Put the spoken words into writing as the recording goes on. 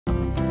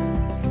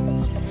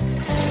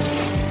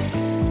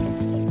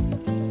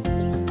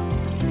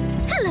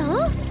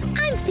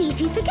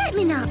Fifi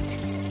Forget-Me-Not.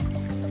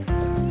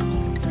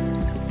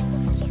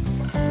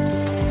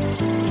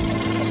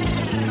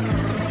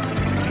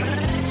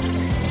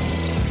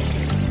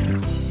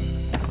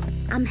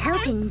 I'm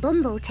helping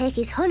Bumble take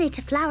his honey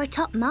to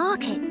Flowertot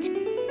Market.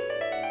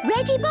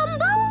 Ready,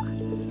 Bumble?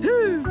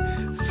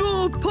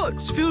 4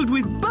 pots filled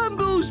with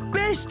Bumble's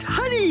best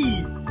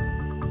honey.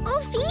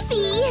 Oh,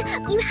 Fifi,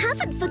 you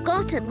haven't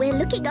forgotten we're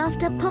looking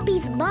after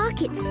Poppy's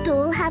market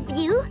stall, have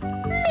you?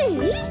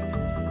 Me?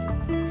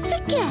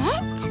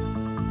 Forget?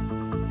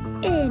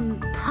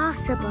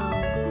 Impossible.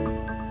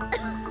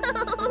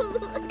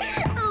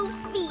 Oh,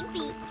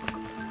 Fifi.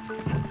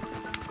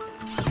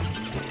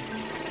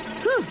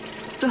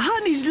 The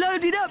honey's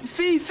loaded up,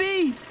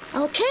 Fifi.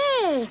 OK,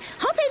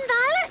 hop in,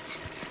 Violet.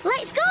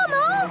 Let's go,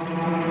 Mo.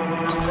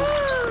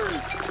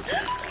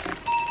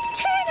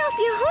 Turn off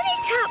your honey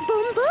tap,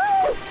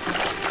 Bumble.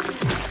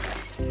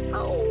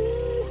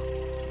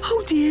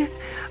 Oh dear.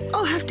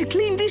 I'll have to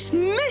clean this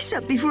mess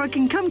up before I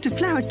can come to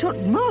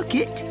Flowertot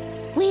Market.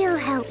 We'll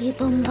help you,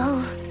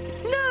 Bumble.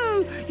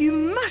 No, you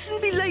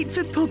mustn't be late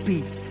for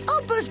Poppy.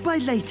 I'll buzz by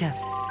later.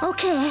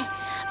 OK.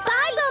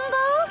 Bye,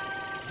 Bumble.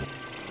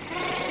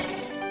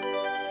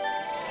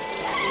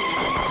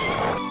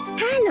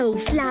 Hello,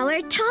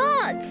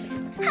 Flowertots.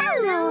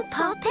 Hello,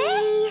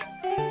 Poppy.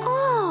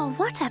 Oh,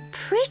 what a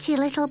pretty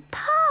little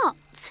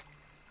pot.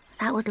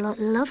 That would look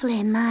lovely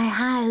in my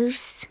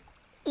house.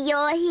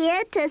 You're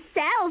here to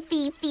sell,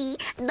 Fifi,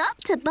 not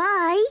to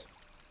buy.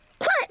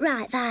 Quite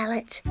right,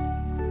 Violet.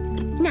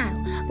 Now,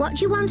 what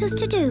do you want us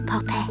to do,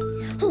 Poppy?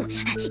 Oh,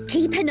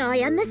 keep an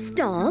eye on the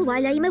stall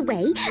while I'm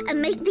away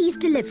and make these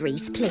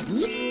deliveries,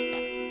 please.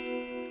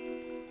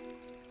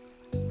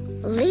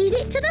 Leave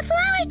it to the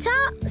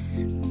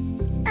Flowertots.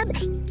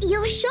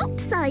 Your shop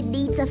sign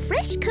needs a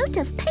fresh coat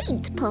of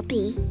paint,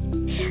 Poppy.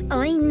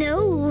 I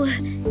know.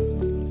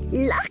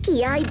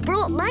 Lucky I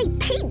brought my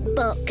paint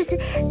box.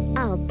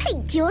 I'll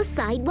paint your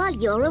sign while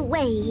you're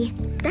away.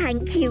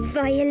 Thank you,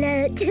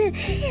 Violet.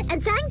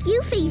 And thank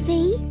you,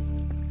 Fifi.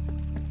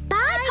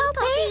 Bye,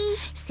 Poppy.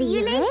 See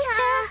you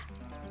later.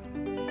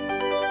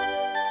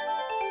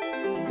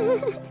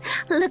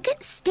 Look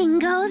at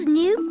Stingo's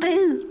new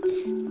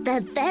boots.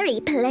 They're very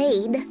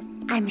plain.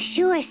 I'm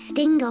sure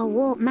Stingo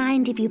won't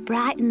mind if you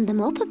brighten them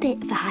up a bit,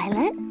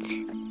 Violet.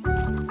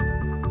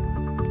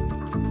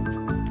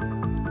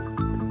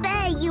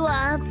 There you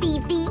are,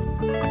 Fifi.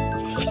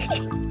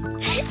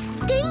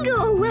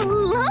 Stingo will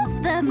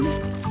love them.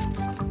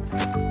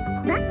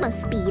 That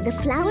must be the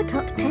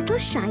Flowertot petal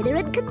shiner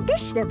and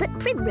conditioner that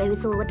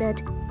Primrose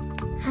ordered.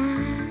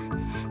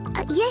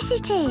 Yes,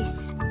 it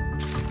is.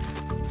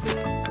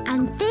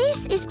 And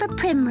this is for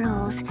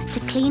Primrose to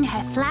clean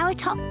her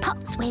Flowertot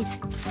pots with.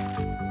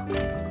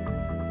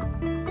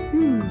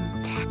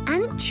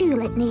 Aunt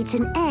Tulip needs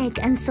an egg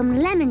and some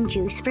lemon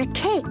juice for a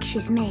cake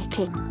she's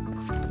making.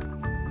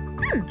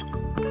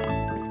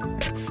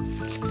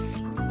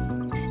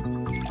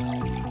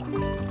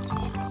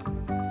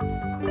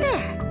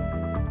 There.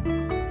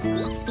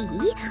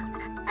 Fifi,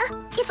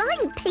 if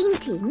I'm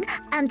painting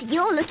and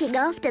you're looking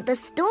after the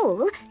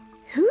stall,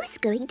 who's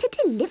going to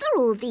deliver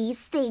all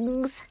these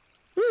things?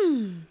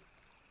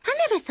 I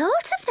never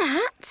thought of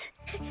that.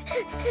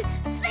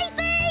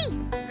 Fifi!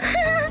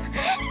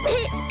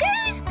 Pip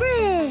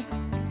Gooseberry!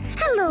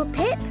 Hello,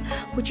 Pip.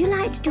 Would you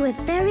like to do a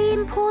very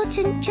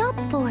important job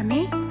for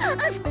me?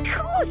 Of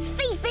course,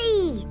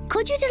 Fifi!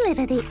 Could you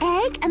deliver the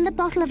egg and the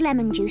bottle of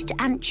lemon juice to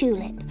Aunt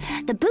Tulip?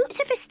 The boots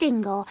are for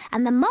Stingo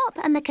and the mop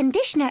and the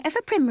conditioner are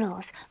for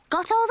Primrose.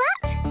 Got all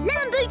that?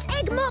 Lemon boots,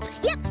 egg mop.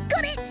 Yep,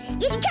 got it.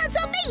 You can count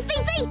on me,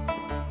 Fifi.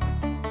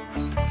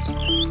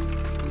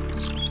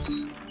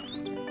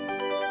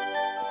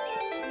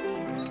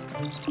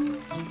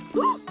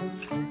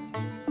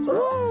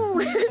 Ooh,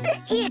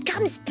 here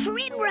comes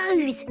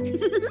Primrose.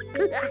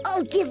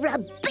 I'll give her a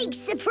big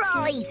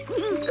surprise.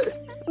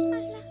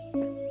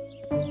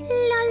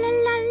 La la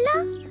la la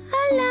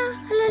la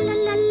la la la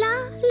la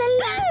la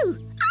la.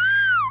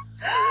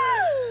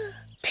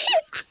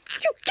 Pip,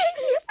 you gave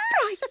me a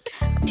fright.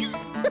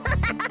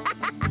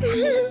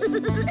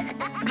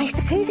 I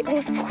suppose it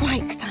was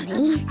quite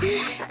funny.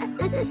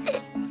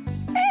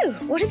 Oh,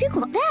 what have you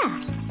got there?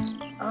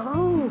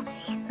 Oh,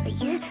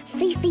 yeah,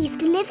 Fifi's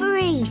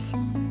deliveries.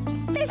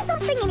 There's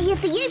something in here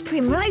for you,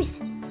 Primrose.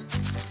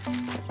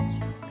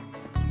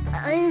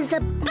 The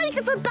boots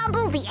are for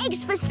Bumble, the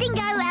eggs for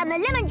Stingo, and the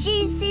lemon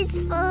juice is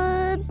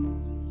for...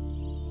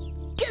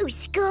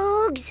 Goose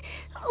Gogs.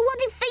 What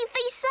did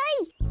Fifi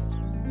say?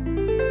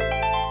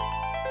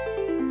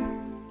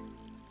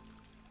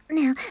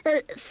 Now,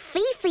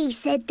 Fifi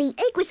said the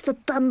egg was for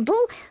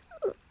Bumble.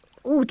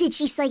 Or did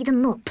she say the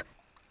mop?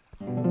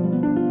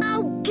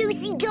 Oh,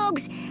 Goosey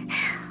Gogs.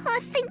 I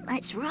think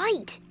that's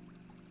right.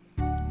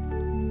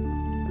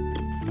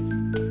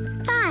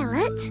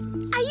 Violet,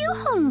 are you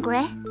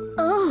hungry?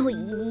 Oh,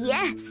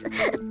 yes.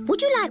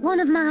 Would you like one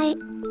of my...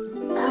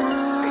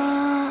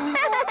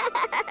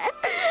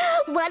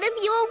 One of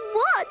your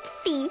what,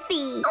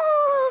 Fifi?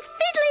 Oh,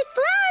 fiddly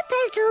flower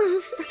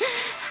petals.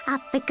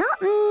 I've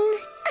forgotten.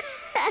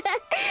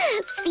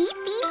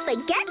 Fifi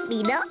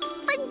Forget-Me-Not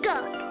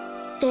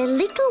forgot. They're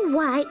little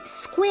white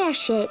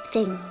square-shaped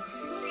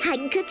things.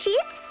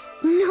 Handkerchiefs?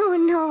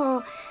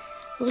 No.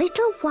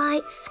 Little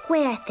white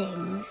square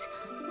things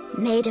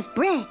made of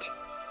bread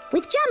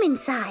with jam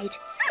inside.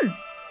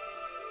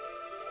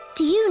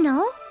 Do you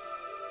know?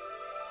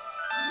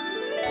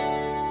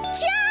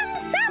 Jam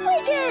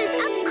sandwiches,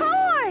 of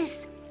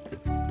course!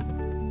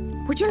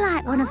 Would you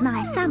like one of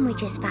my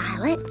sandwiches,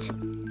 Violet?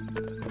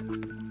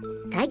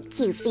 Thank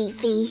you,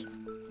 Fifi.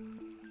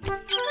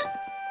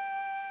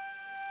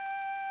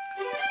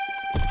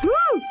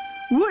 Oh,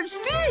 what's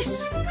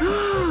this?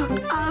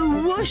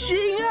 A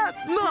washing up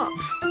mop.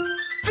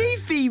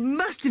 Fifi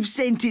must have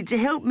sent it to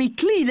help me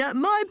clean up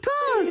my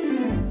path.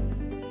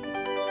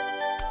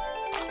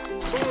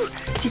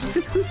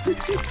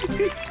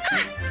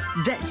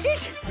 That's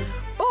it.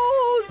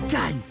 All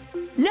done.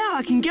 Now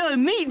I can go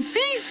and meet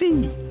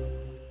Fifi.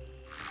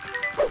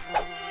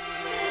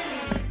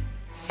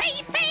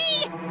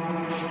 Fifi!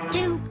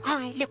 Do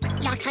I look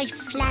like a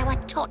flower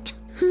tot?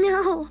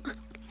 No,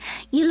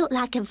 you look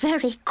like a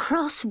very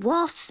cross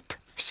wasp.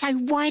 So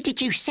why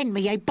did you send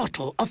me a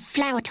bottle of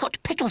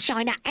Flowertot petal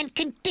shiner and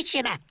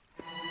conditioner?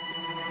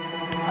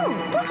 Oh,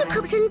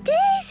 Buttercups and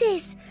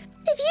Daisies!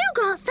 If you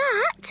got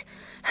that,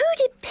 who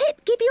did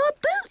Pip give your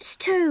boots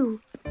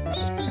to?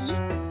 Fifi?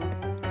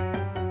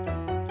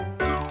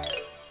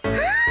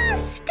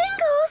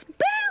 Stingle's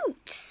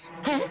boots!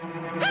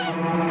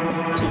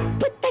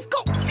 But they've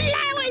got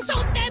flowers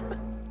on them!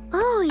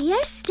 Oh,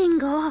 yes,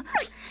 Stingo.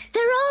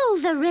 They're all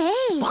the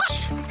rage.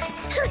 What?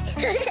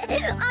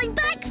 I'm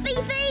back,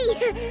 Fifi!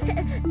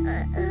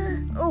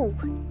 Oh.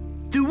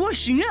 The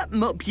washing up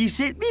mop you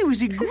sent me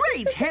was a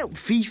great help,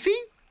 Fifi.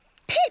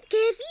 Pip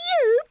gave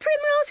you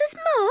Primrose's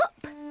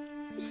mop?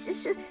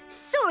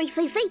 Sorry,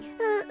 Fifi.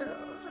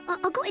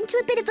 I got into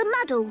a bit of a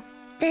muddle.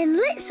 Then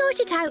let's sort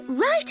it out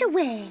right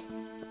away.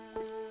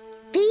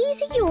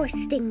 These are yours,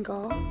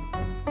 Stingo.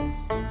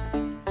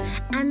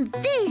 And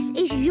this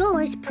is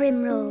yours,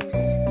 Primrose.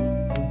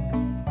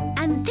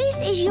 And this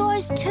is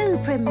yours too,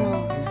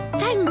 Primrose.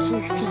 Thank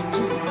you,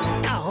 Fifi.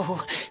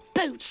 Oh,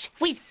 boots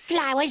with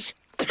flowers.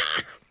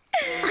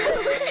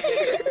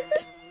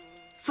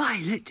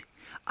 Violet,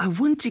 I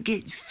want to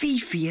get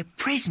Fifi a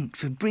present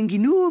for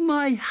bringing all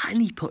my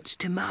honey pots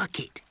to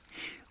market.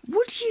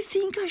 What do you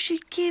think I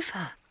should give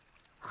her?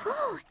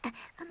 Oh,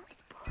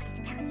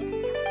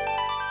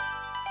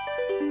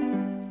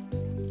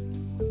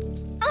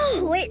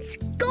 it's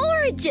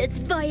gorgeous,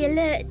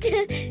 Violet.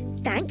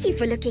 Thank you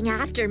for looking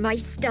after my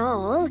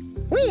stall.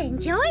 We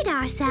enjoyed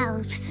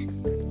ourselves.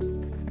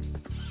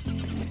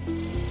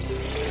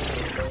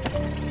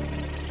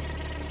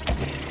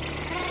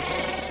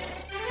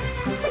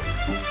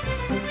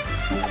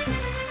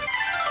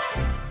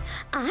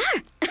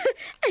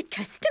 A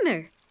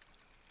customer.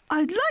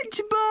 I'd like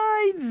to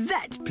buy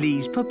that,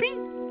 please, Poppy.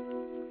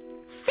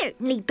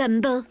 Certainly,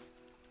 Bumble.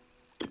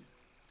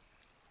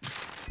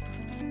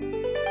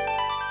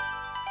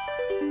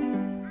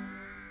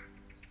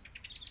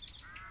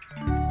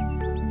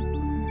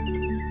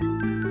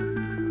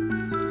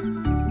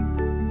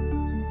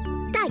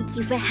 Thank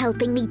you for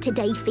helping me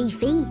today,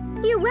 Fifi.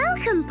 You're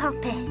welcome,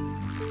 Poppy.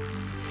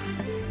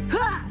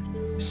 Ha!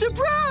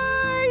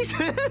 Surprise!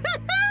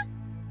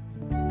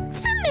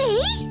 For me?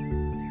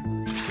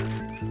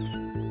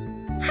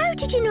 How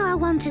did you know I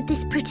wanted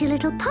this pretty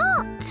little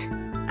pot?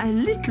 A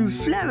little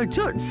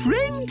Flowertot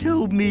friend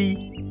told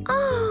me.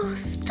 Oh,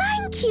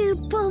 thank you,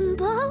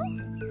 Bumble.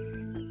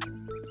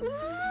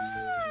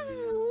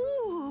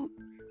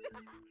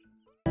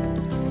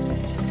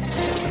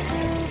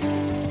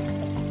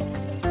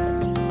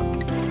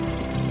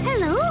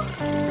 Hello,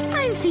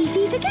 I'm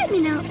Fifi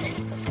Forget-Me-Not.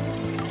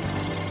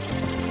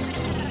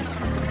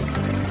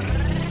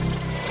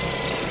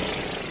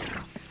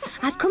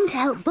 I've come to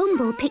help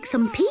Bumble pick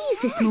some peas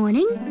this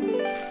morning.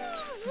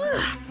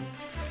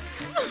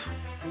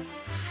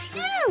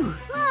 Phew!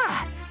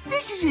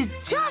 This is a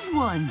tough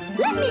one.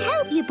 Let me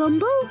help you,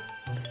 Bumble.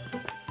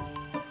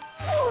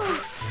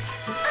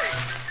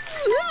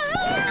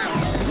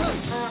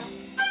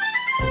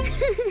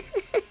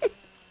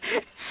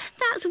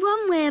 That's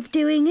one way of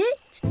doing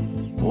it.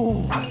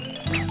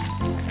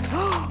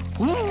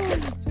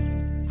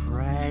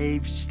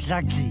 Brave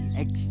Slugsy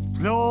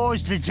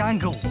explores the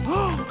jungle.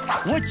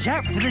 Watch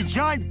out for the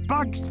giant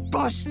bugs,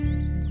 boss.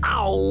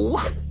 Oh,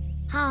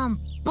 I'm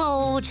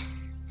bored.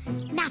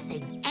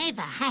 Nothing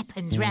ever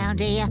happens round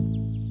here.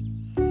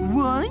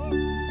 1,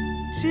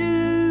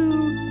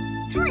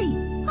 2,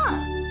 3.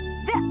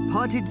 That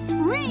pot had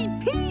 3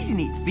 peas in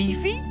it,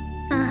 Fifi.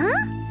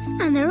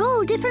 And they're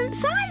all different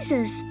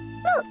sizes.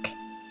 Look.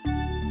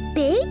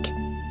 Big,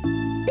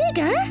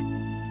 bigger,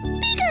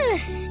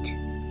 biggest.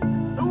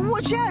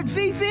 Watch out,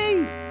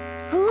 Fifi.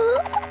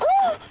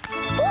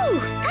 Oh,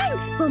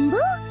 thanks, Bumble.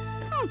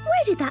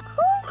 Where did that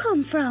hole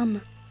come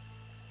from?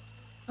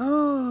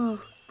 Oh,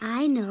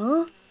 I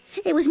know.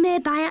 It was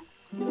made by a...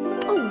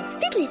 Oh,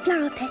 fiddly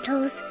flower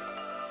petals.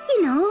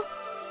 You know,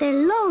 they're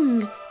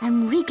long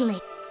and wriggly.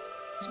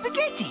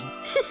 Spaghetti.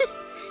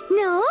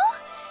 No,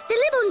 they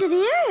live under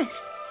the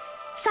earth.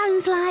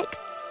 Sounds like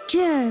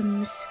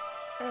germs.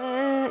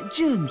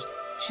 Germs.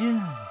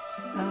 You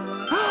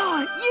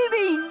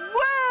mean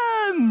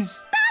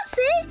worms? That's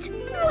it!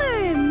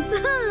 Worms!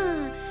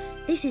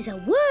 This is a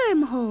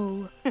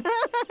wormhole.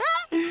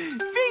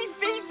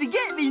 Fifi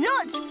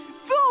Forget-Me-Not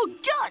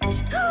forgot!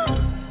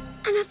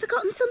 And I've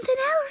forgotten something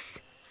else.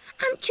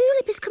 Aunt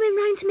Tulip is coming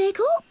round to make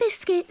oat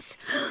biscuits.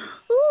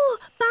 Oh,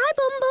 bye,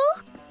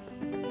 Bumble.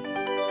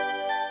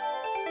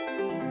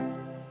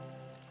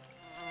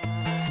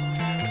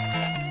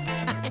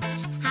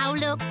 Oh,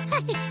 look,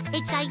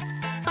 it's a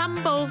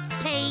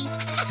bumblebee.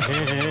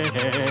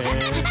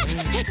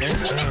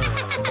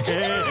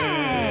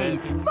 Hey,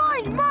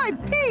 mind my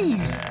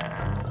peas!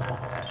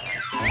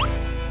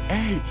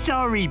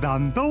 Sorry,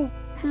 Bumble.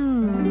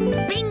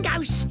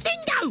 Bingo,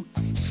 stingo!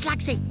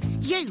 Slugsy,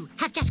 you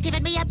have just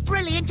given me a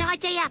brilliant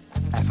idea.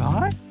 Have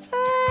I?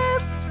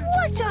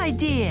 What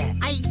idea?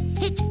 I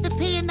hit the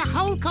pea in the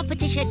hole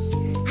competition,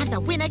 and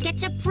the winner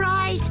gets a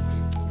prize,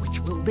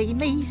 which will be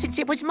me since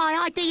it was my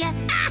idea.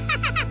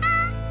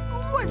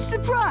 What's the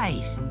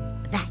prize?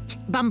 That,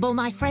 Bumble,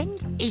 my friend,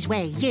 is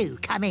where you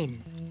come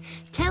in.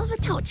 Tell the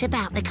tots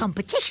about the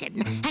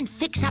competition and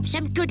fix up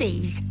some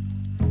goodies.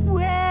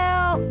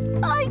 Well,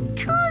 I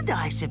could,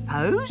 I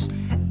suppose.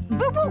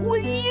 But what will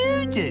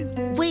you do?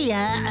 We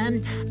are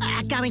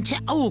going to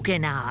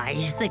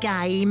organise the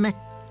game.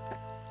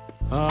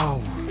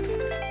 Oh.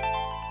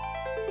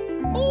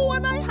 Oh,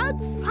 and I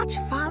had such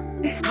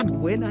fun.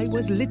 And when I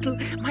was little,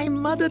 my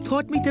mother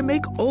taught me to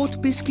make oat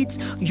biscuits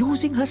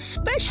using her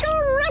special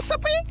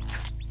recipe.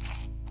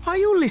 Are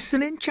you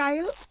listening,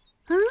 child?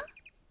 Huh?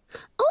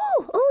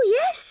 Oh,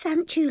 yes,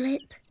 Aunt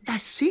Tulip. The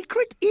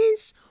secret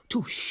is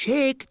to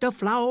shake the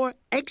flour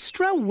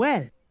extra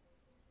well.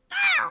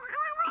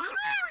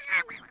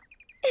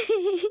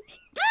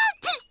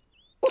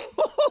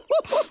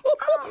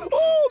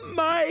 Oh,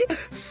 my.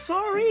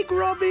 Sorry,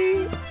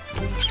 Grubby.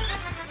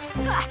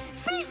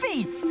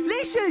 Fifi,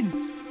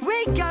 listen.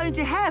 We're going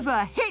to have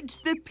a hit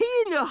the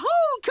pea in the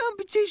hole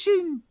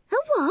competition. A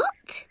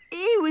what?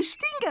 It was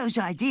Stingo's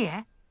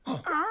idea.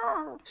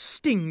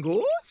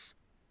 Stingos?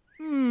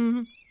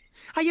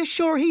 Are you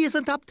sure he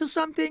isn't up to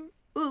something?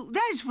 Well,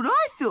 that's what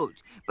I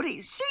thought, but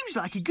it seems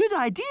like a good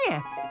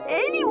idea.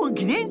 Anyone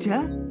can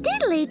enter.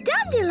 Diddly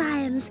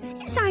dandelions!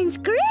 It sounds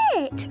great!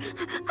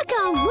 I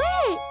can't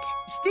wait!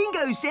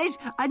 Stingo says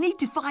I need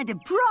to find a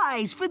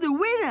prize for the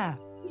winner.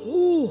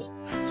 Oh,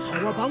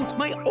 how about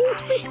my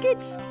oat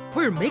biscuits?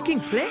 We're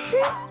making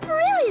plenty.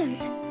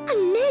 Brilliant!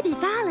 And maybe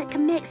Violet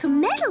can make some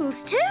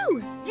medals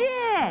too.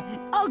 Yeah,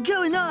 I'll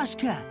go and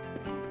ask her.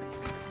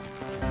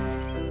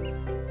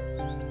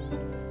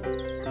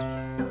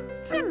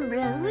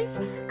 Primrose,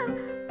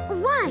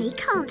 why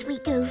can't we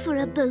go for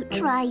a boat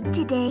ride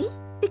today?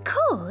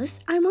 Because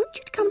I want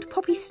you to come to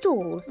Poppy's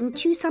stall and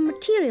choose some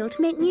material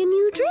to make me a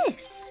new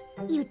dress.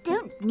 You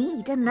don't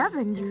need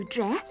another new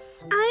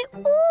dress. I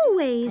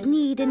always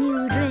need a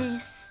new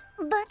dress.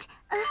 But,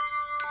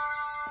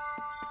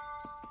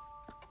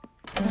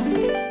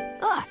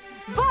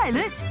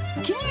 Violet,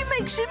 can you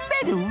make some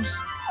medals?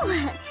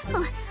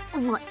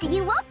 what do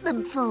you want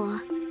them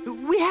for?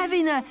 We're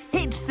having a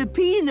hit the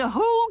pea in the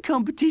hole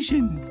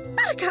competition.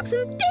 Buttercups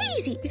and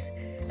daisies!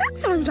 That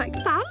sounds like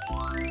fun.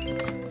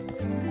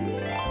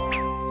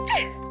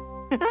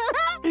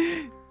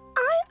 I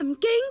am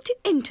going to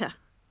enter.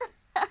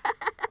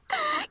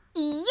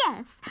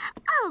 Yes,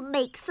 I'll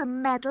make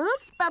some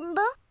medals,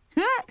 Bumble.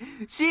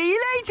 See you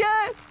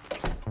later.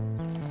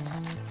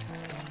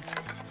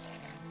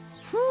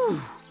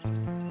 Whew.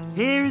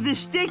 Here are the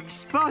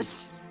sticks,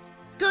 boss.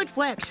 Good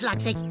work,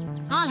 Slugsy.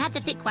 I'll have the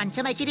thick one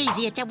to make it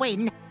easier to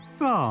win.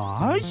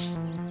 Boss,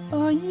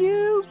 are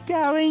you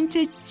going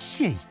to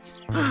cheat?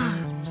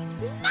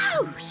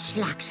 No,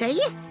 Slugsy.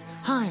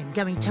 I'm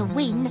going to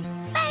win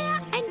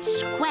fair and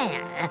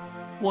square.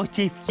 What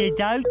if you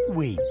don't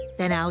win?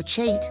 Then I'll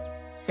cheat.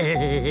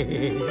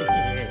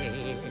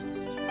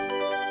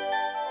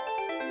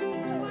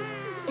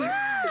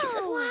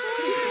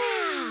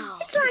 Wow!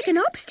 It's like an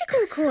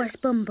obstacle course,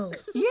 Bumble.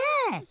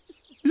 Yeah,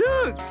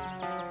 look.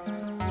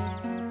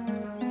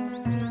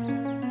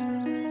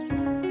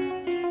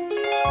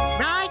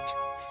 Right.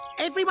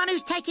 Everyone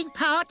who's taking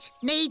part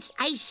needs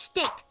a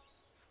stick.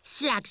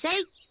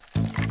 Slugsy?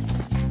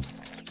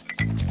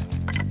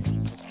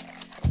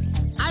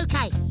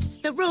 OK,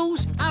 the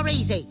rules are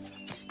easy.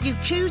 You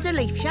choose a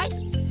leaf shape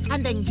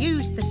and then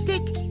use the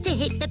stick to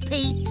hit the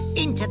pea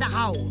into the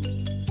hole.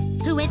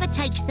 Whoever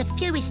takes the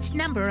fewest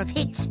number of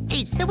hits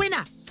is the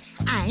winner.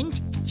 And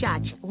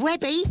Judge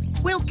Webby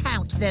will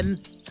count them.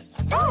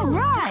 All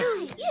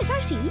right. Yes,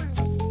 I see.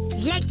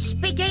 Let's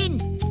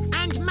begin.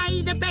 And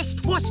may the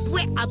best wasp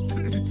win.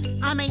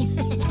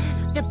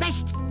 The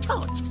best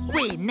tot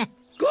win.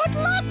 Good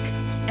luck,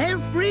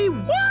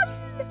 everyone!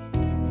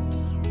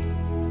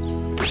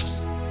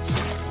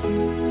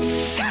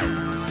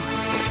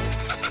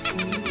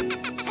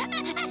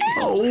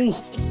 Oh!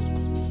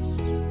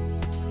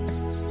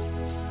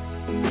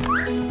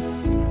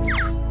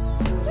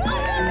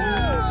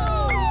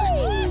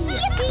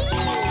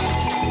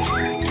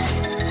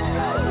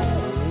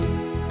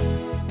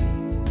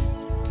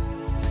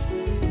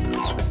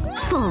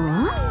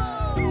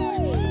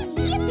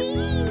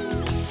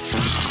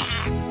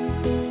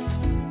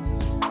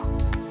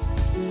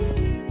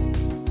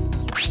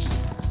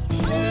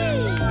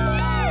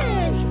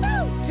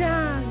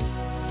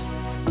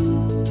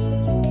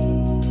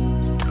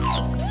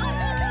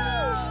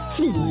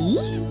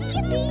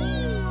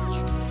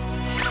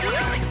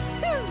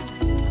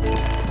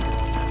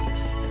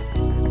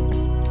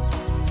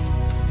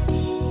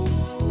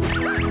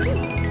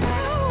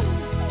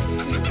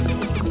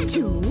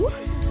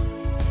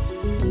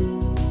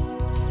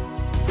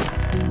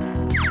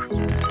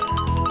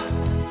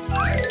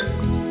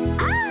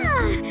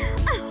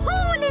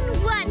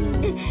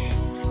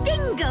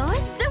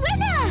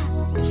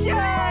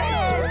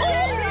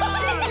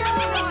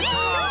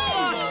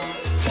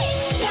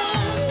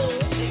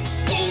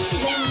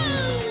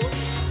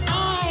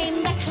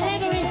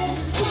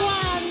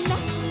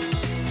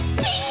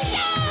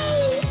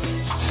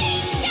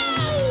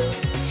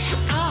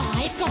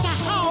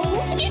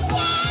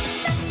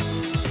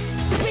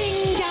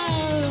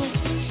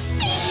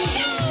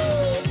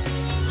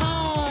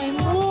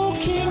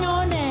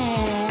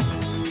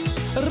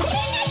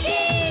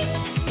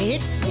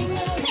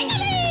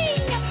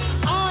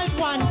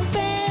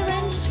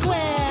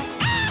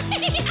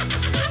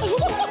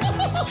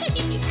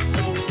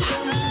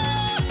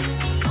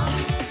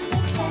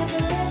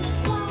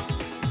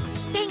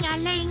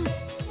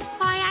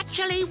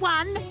 I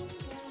won.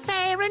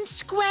 Fair and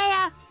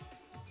square.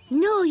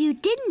 No, you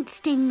didn't,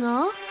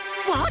 Stingo.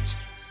 What?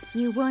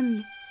 You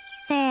won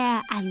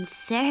fair and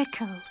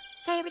circle.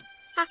 Fair and...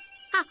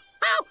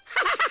 oh!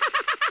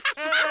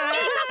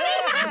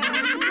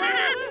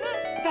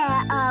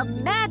 There are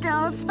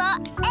medals for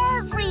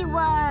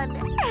everyone.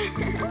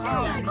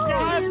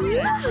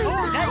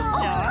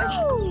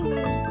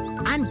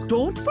 And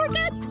don't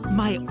forget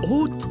my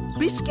oat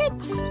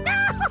biscuits.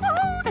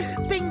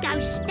 Bingo,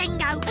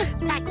 Stingo.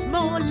 That's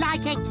more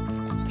like it.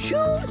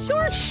 Choose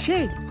your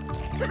shape.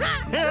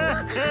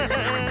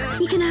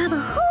 You can have a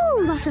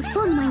whole lot of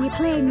fun when you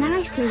play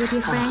nicely with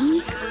your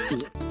friends.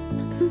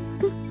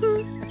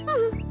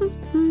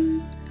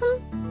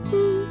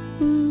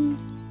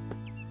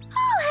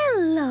 Oh,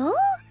 hello.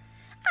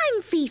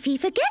 I'm Fifi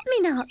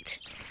Forget-Me-Not.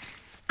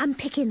 I'm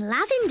picking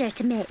lavender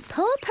to make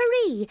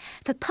potpourri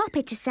for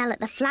Poppy to sell at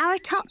the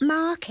Flowertot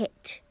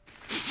market.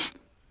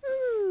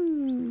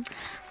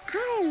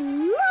 I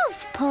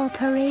love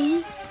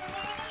potpourri.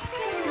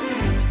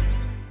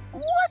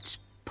 What's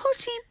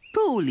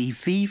potty-poly,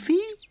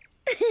 Fifi?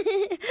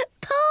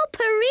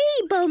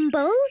 Potpourri,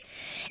 Bumble.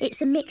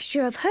 It's a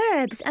mixture of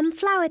herbs and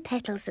flower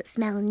petals that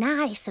smell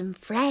nice and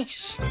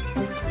fresh.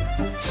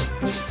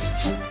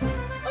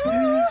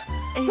 Oh,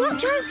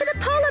 watch out for the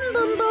pollen,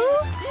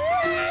 Bumble.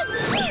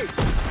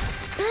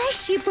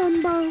 Bless you,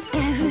 Bumble.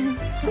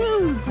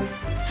 Oh,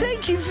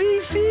 thank you,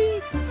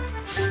 Fifi.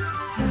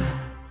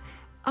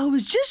 I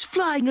was just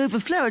flying over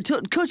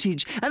Flowertot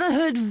Cottage and I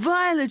heard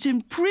Violet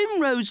and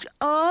Primrose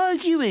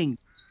arguing.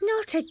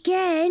 Not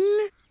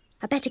again.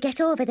 I better get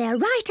over there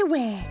right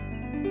away.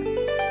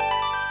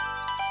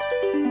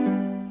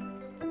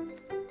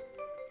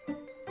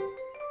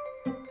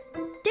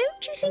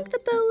 Don't you think the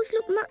bows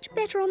look much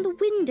better on the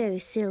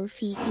windowsill,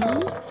 Fifi?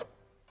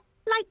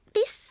 Like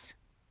this?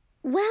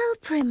 Well,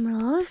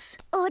 Primrose...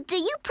 Or do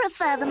you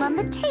prefer them on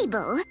the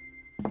table?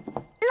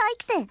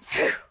 Like this?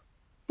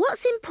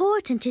 What's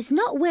important is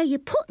not where you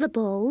put the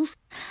bowls,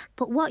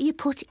 but what you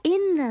put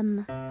in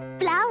them.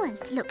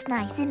 Flowers look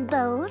nice in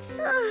bowls.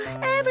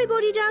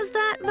 Everybody does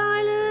that,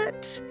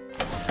 Violet.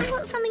 I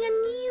want something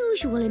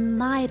unusual in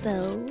my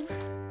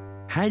bowls.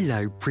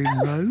 Hello,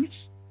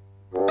 Primrose.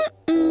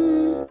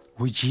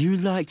 Would you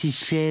like to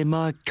share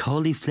my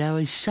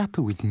cauliflower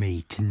supper with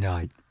me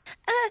tonight?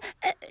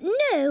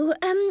 No,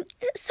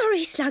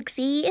 sorry,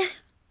 Slugsy.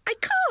 I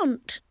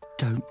can't.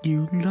 Don't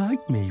you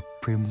like me,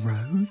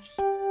 Primrose?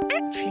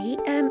 Actually,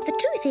 the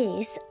truth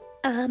is,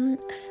 I've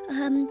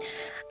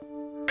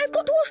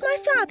got to wash my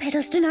flower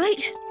petals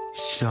tonight.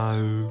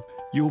 So,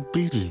 you're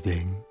busy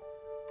then?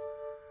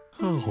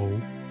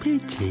 Oh,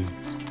 pity.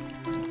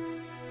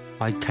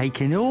 I'd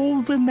taken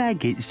all the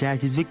maggots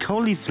out of the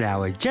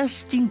cauliflower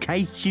just in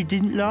case you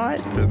didn't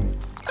like them.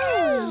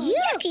 Oh,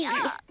 yucky!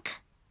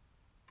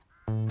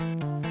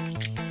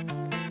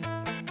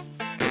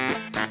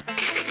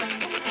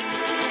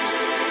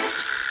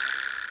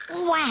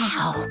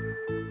 Wow!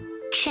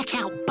 Check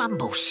out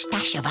Bumble's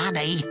stash of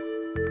honey.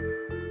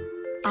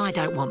 I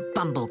don't want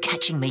Bumble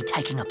catching me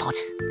taking a pot.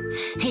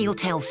 He'll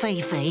tell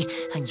Fifi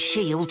and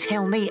she'll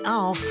tell me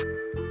off.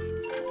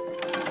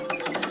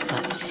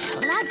 But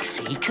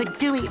Slugsy could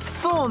do it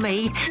for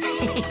me.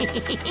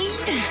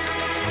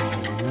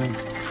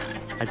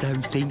 I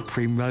don't think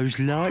Primrose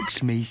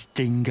likes me,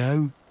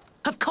 Stingo.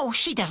 Of course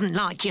she doesn't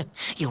like you.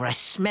 You're a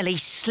smelly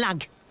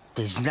slug.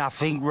 There's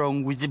nothing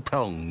wrong with the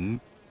pong.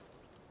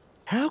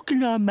 How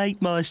can I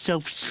make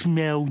myself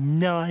smell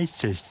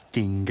nicer,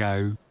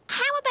 Stingo?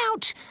 How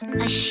about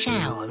a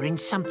shower in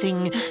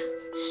something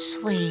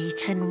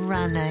sweet and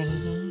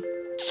runny?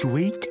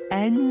 Sweet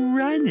and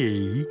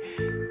runny?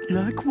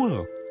 Like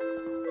what?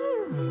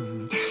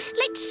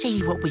 Let's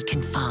see what we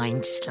can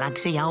find,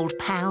 Slugsy, old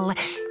pal.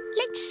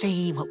 Let's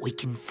see what we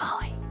can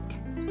find.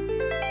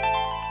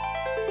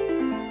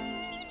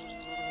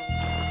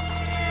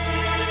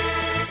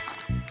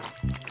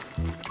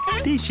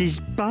 This is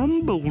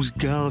Bumble's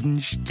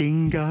garden,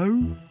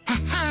 Stingo.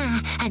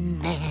 Ha-ha!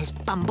 And there's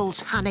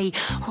Bumble's honey.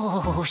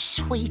 Oh,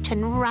 sweet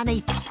and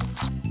runny.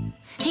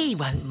 He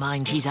won't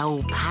mind his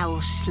old pal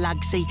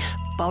Slugsy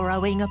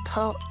borrowing a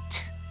pot.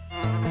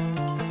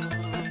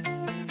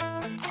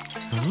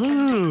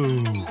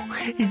 Oh,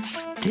 it's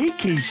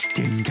sticky,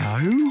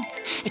 Stingo.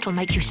 It'll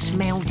make you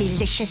smell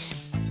delicious.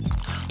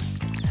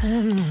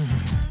 Oh!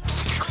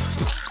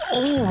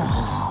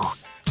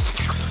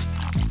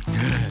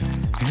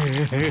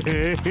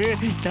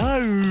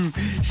 No,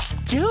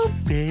 stop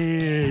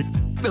it.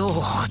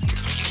 Oh!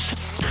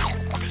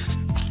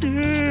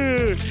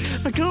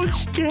 I can't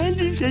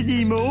stand it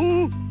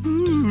anymore.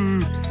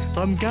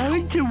 I'm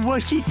going to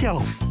wash it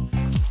off.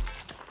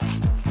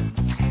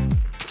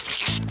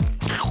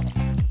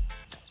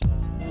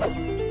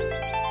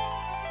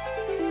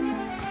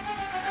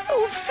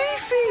 Oh,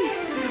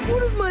 Fifi!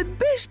 One of my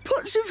best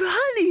pots of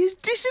honey has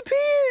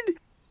disappeared.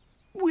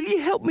 Will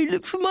you help me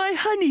look for my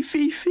honey,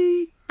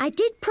 Fifi? I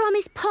did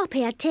promise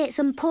Poppy I'd take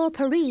some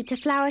potpourri to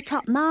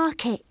Flowertot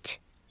Market.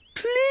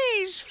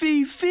 Please,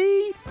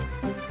 Fifi.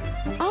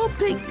 I'll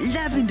pick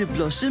lavender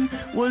blossom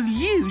while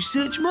you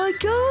search my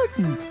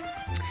garden.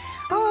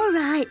 All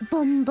right,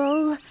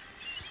 Bumble.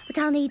 But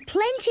I'll need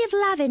plenty of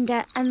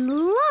lavender and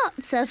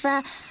lots of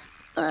fiddly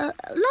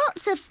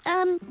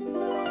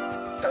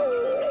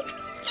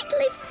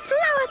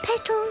flower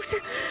petals.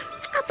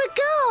 I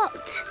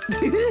forgot.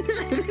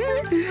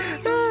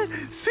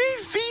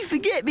 Fifi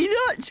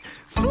Forget-Me-Not.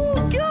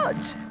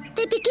 Forgot.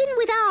 They begin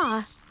with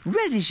R.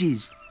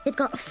 Radishes. They've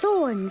got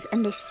thorns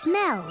and they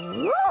smell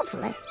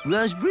lovely.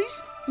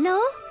 Raspberries. No?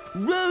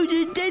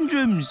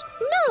 Rhododendrons.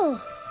 No.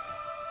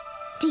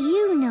 Do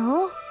you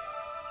know?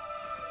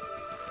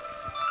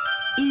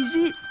 Is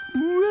it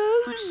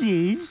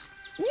roses?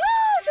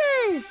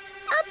 Roses!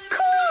 Of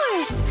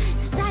course!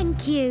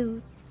 Thank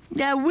you.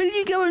 Now, will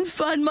you go and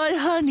find my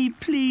honey,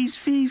 please,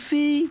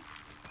 Fifi?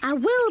 I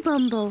will,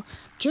 Bumble.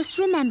 Just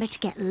remember to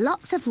get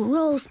lots of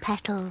rose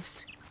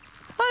petals.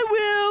 I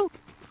will.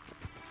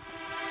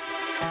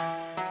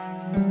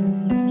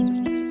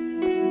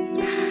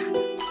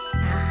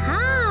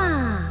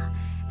 Aha!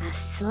 A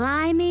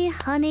slimy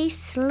honey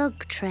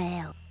slug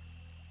trail.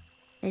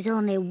 There's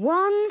only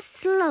one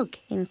slug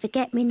in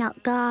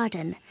Forget-Me-Not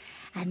Garden,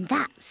 and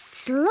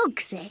that's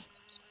Slugsy.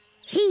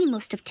 He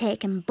must have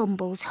taken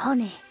Bumble's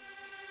honey.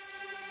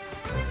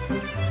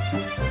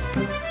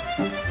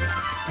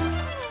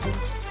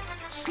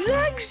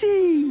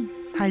 Slugsy!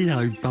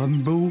 Hello,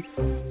 Bumble.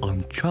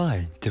 I'm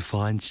trying to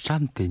find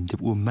something that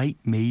will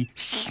make me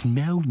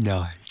smell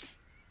nice.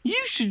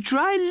 You should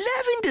try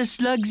lavender,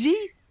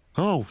 Slugsy.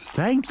 Oh,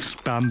 thanks,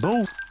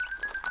 Bumble.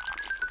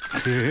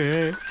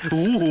 The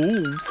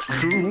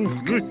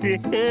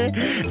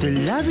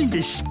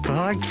lavender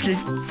sparks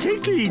are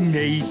tickling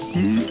me.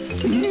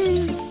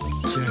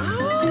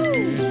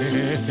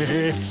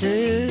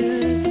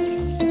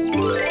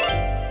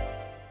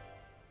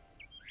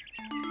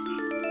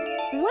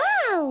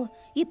 Wow!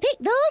 You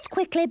picked those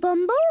quickly,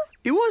 Bumble.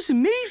 It wasn't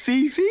me,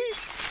 Fifi.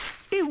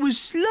 It was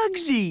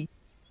Slugsy.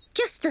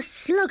 Just the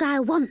slug I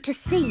want to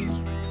see.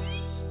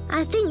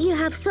 I think you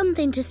have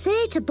something to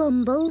say to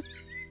Bumble.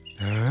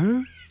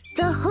 Huh?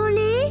 The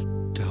honey?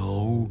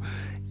 Oh,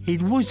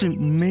 it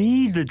wasn't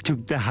me that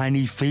took the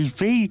honey,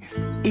 Fifi.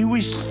 It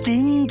was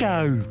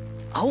Stingo.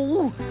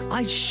 Oh,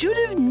 I should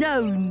have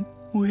known.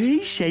 Well,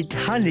 he said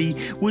honey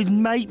would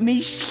make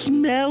me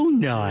smell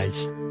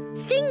nice.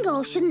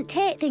 Stingo shouldn't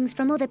take things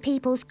from other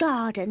people's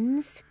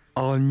gardens.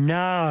 Oh,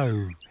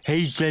 no.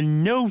 He's a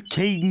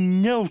naughty,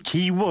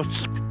 naughty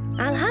wasp.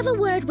 I'll have a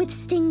word with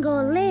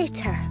Stingo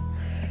later.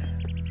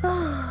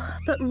 Oh,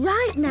 but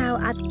right now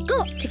I've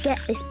got to get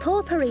this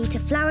potpourri to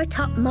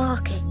Flowertot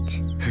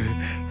Market.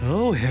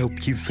 I'll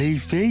help you,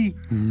 Fifi.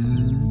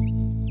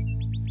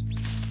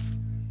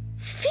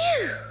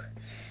 Phew!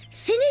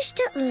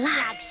 Finished at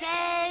last.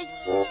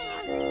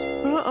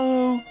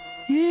 Uh-oh.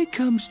 Here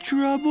comes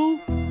trouble.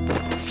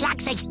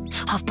 Slugsy,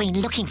 I've been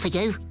looking for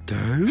you.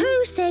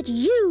 Who said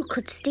you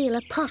could steal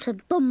a pot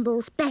of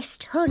Bumble's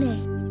best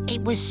honey?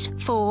 It was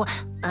for,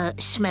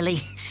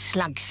 smelly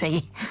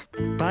Slugsy.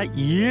 But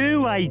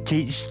you ate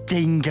it,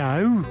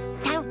 Stingo.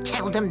 Don't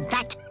tell them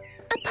that.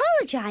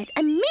 Apologise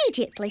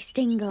immediately,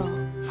 Stingo.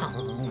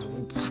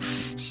 Oh,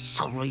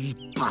 sorry,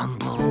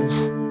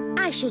 Bumble.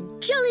 I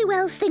should jolly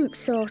well think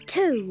so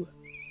too.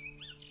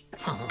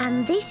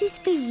 And this is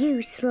for you,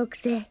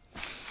 Slugsy.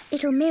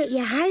 It'll make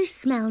your house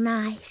smell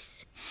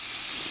nice.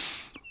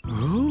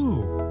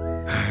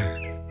 Oh,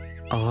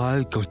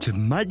 I've got a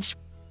much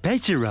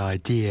better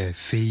idea,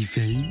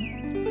 Fifi.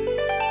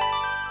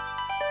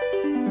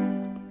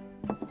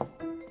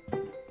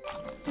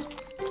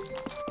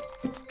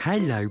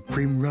 Hello,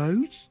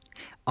 Primrose.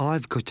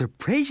 I've got a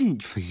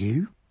present for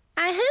you.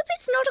 I hope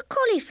it's not a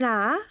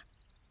cauliflower.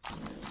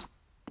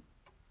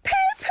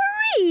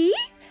 Potpourri?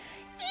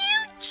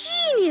 You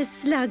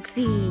genius,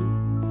 Slugsy.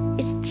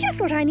 It's just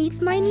what I need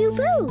for my new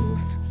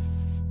bowls.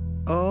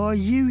 Are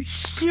you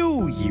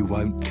sure you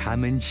won't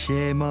come and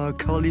share my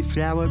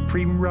cauliflower,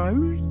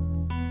 Primrose?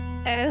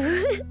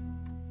 Oh.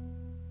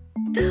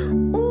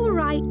 All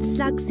right,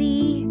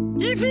 Slugsy.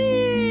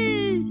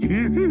 Yippee!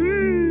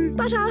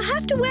 But I'll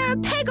have to wear a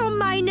peg on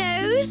my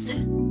nose.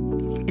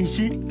 Is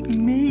it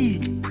me,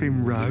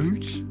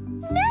 Primrose?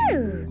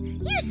 No,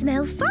 you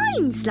smell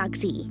fine,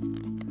 Slugsy.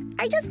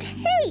 I just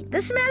hate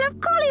the smell of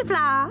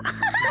cauliflower.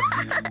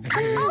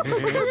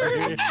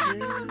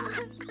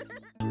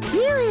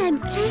 Nearly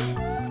empty.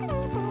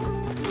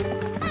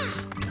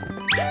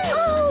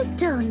 All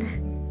done.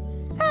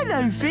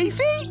 Hello,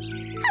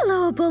 Fifi.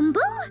 Hello,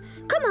 Bumble.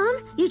 Come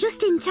on, you're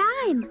just in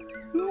time.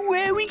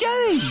 Where are we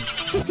going?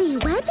 To see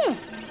Webby.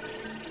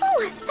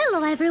 Oh,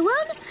 hello,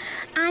 everyone.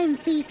 I'm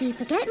Fifi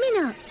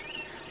Forget-Me-Not.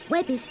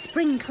 Webby's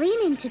spring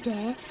cleaning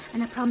today,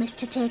 and I promised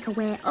to take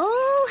away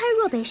all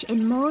her rubbish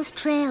in Mo's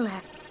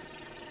trailer.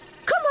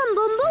 Come on,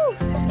 Bumble.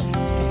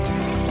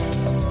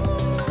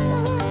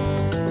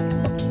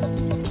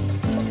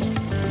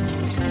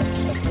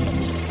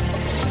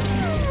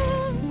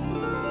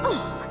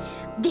 Oh,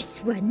 this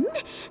one.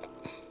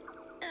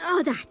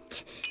 Oh,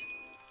 that.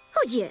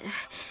 Oh, dear.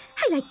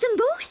 I like them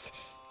both,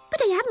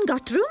 but I haven't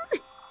got room.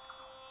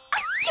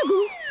 Out you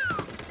go.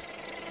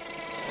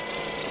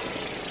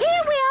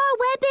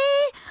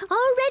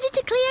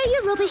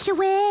 the rubbish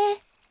away.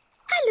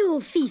 Hello,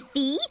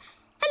 Fifi.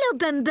 Hello,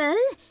 Bumble.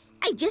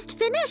 I just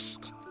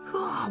finished.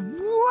 Oh,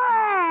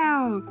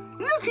 wow!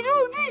 Look at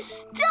all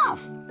this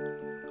stuff!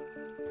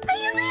 Are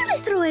you really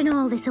throwing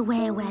all this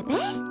away, Webby?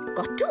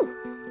 Got to.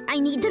 I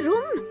need the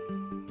room.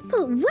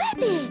 But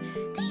Webby,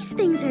 these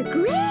things are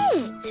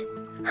great.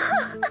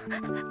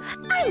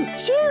 Aunt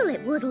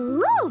Julep would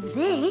love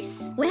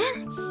this.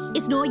 Well,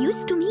 it's no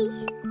use to me.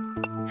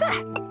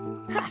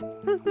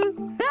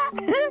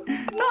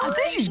 Oh,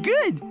 this is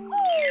good!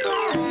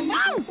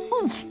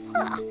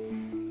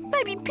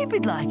 Maybe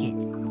Pip'd like it.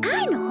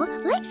 I know.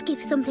 Let's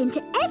give something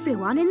to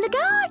everyone in the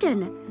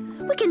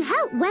garden. We can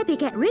help Webby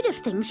get rid of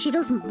things she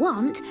doesn't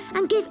want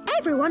and give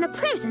everyone a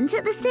present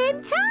at the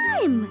same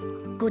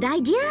time. Good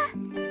idea.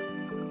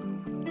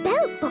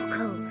 Belt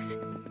buckles.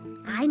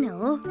 I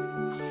know.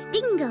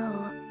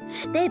 Stingo.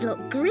 They'd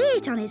look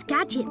great on his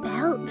gadget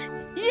belt.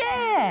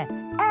 Yeah!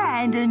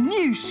 And a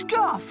new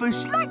scarf for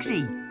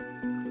Slugsy.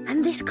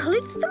 And this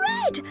coloured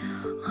thread.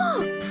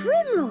 Oh,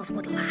 Primrose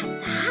would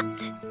like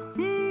that.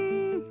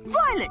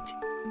 Violet.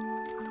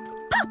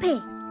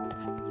 Poppy.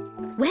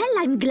 Well,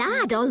 I'm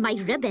glad all my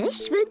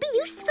rubbish will be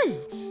useful.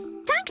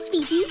 Thanks,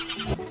 Fifi.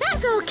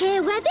 That's okay,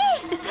 Webby.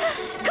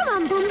 Come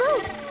on,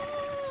 Bumble.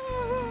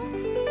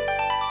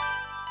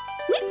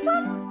 Knit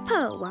one,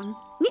 purl one.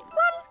 Knit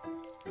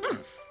one,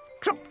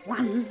 crop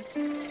one.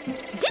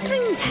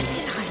 Dithering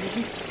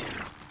dandelions.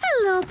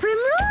 Hello,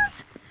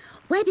 Primrose.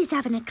 Webby's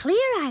having a clear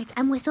out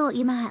and we thought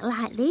you might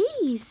like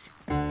these.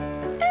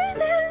 Oh,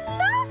 they're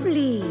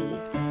lovely.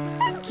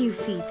 Thank you,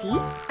 Fifi.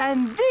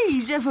 And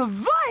these are for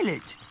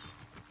Violet.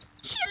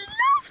 She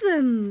loved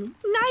them.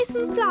 Nice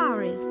and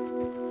flowery.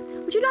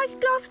 Would you like a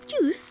glass of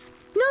juice?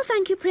 No,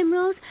 thank you,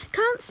 Primrose.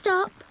 Can't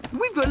stop.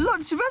 We've got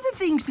lots of other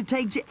things to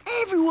take to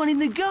everyone in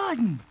the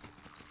garden.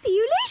 See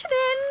you later,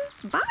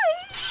 then. Bye.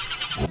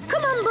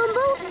 Come on,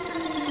 Bumble.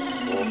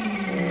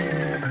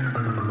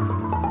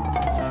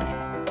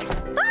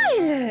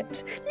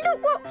 Violet, look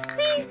what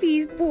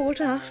Fifi's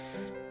bought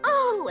us.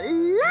 Oh,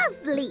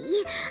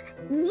 lovely.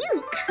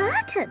 New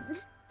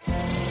curtains.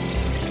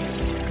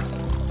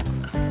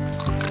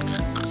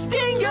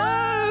 Stingo!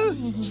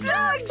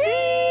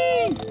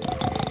 Slugsy!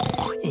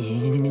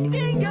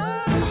 Stingo!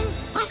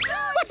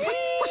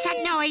 What's that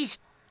noise?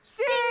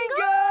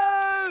 Stingo!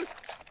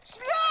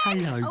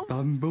 Hello,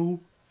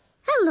 Bumble.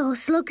 Hello,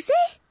 Slugsy.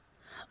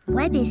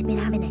 Webby's been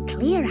having a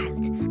clear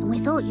out and we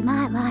thought you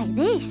might like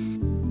this.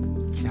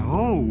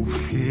 Oh,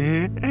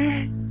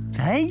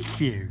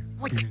 thank you.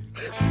 What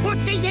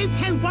do you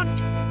two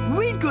want?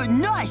 We've got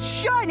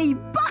nice shiny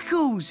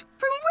buckles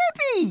from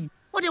Webby.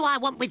 What do I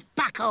want with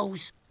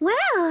buckles?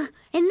 Well,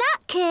 in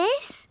that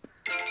case...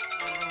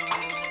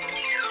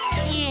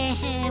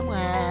 Yeah,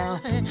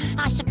 well,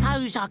 I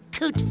suppose I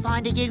could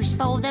find a use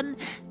for them.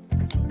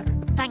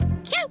 Thank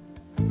you.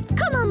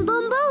 Come on,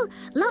 Bumble.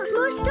 Lots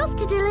more stuff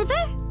to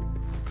deliver.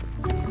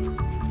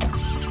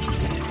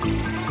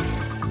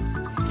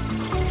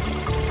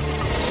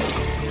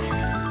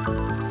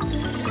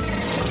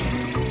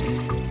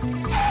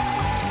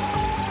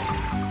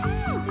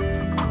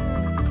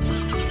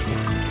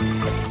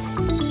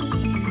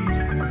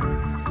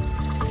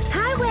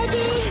 Hi,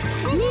 Webby.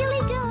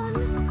 Nearly done.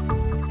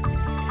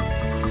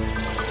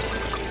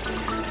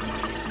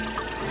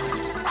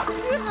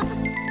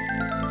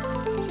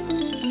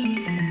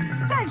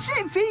 That's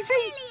it,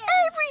 Fifi.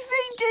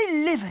 Everything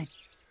delivered.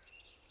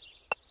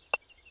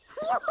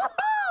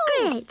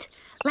 Great.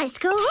 Let's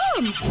go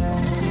home.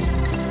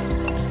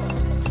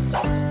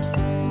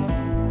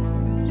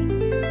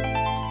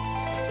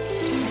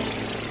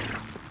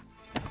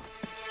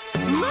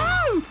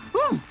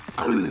 Whoa!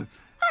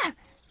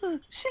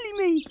 Silly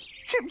me.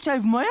 Tripped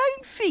over my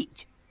own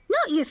feet.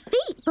 Not your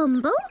feet,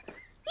 Bumble.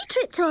 You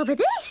tripped over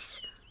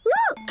this.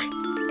 Look.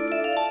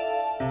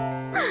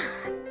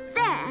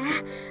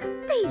 There.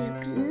 They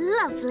look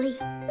lovely.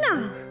 Now,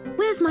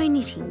 where's my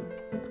knitting?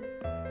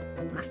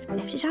 Must have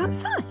left it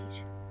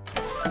outside.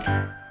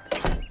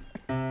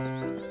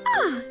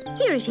 Ah,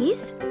 here it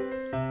is.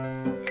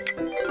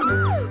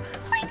 Oh,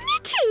 my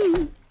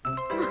knitting!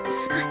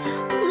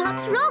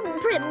 What's wrong,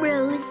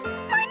 Primrose?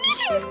 My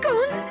knitting's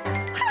gone.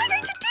 What am I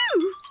going to do?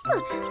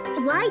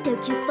 Well, why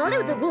don't you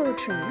follow the wool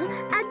trail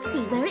and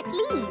see where it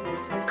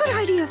leads? Good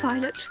idea,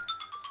 Violet.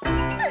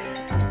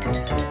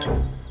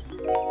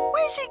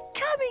 Where's it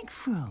coming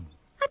from?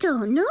 I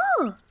don't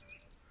know.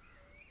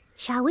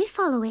 Shall we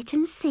follow it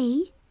and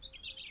see?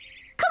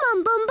 Come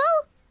on,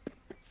 Bumble.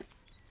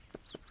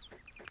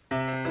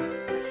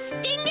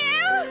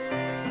 Stingo!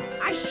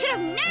 I should have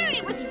known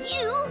it was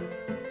you.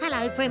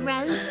 Hello,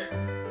 Primrose.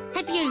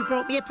 Have you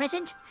brought me a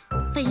present?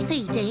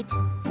 Fifi did.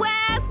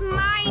 Where's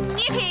my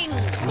knitting?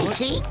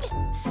 Knitting?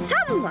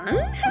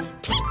 Someone has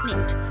taken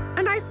it,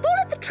 and I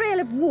followed the trail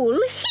of wool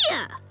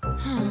here.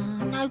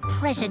 No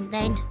present,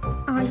 then.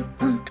 I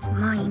want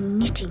my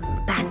knitting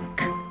back.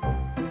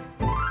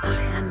 I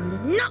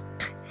am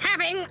not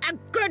having a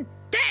good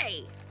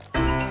day.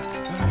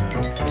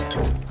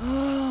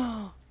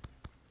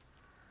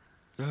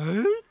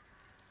 Eh?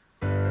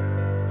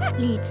 That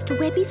leads to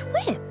Webby's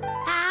whip.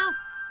 Oh,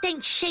 then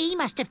think she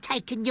must have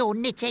taken your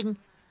knitting.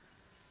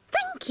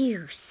 Thank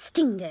you,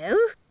 Stingo.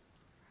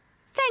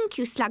 Thank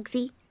you,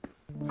 Slugsy.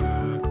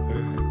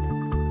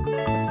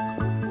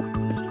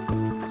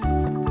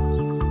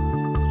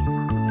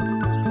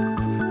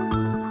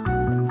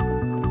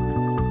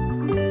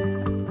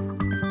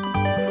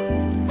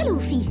 Hello,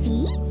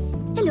 Fifi.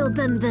 Hello,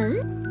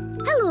 Bumble.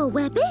 Hello,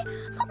 Webby.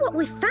 Look what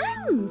we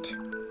found.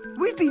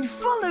 We've been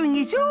following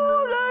it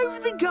all over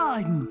the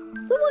garden.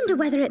 We wonder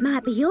whether it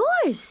might be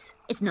yours.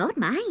 It's not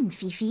mine,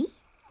 Fifi.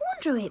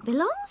 Wonder who it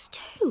belongs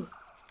to.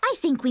 I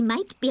think we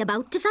might be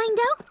about to find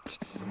out.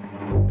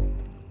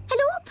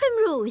 Hello,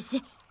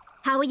 Primrose.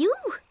 How are you?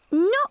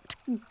 Not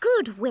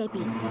good,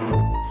 Webby.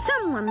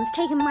 Someone's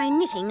taken my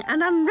knitting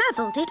and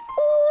unravelled it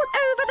all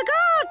over the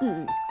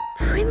garden.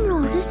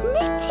 Primrose's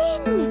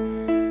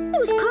knitting. It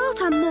was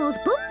caught on Mo's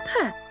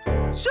bumper.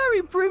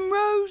 Sorry,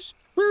 Primrose.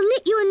 We'll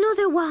knit you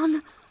another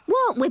one,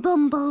 won't we,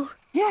 Bumble?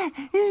 Yeah.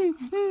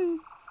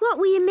 What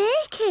were you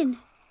making?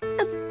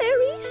 A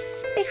very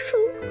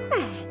special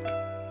bag.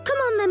 Come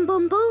on then,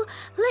 Bumble.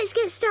 Let's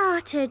get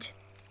started.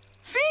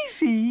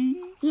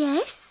 Fifi,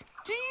 Yes?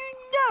 do you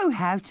know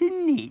how to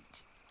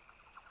knit?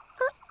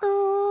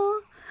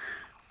 Uh-oh.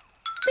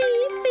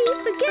 Fifi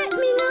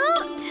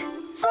Forget-Me-Not.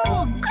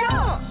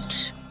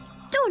 Forgot!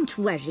 Don't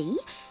worry.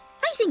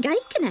 I think I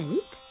can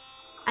help.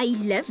 I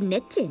love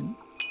knitting.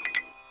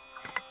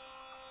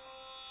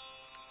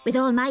 With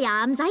all my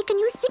arms, I can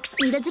use 6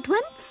 needles at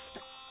once.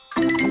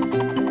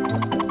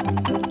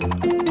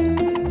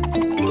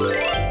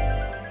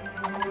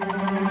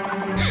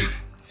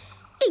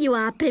 Here you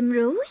are,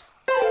 Primrose.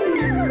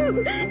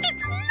 Oh,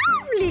 it's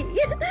lovely.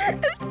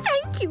 Oh,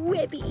 thank you,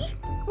 Webby.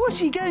 What's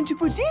he going to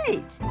put in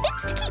it?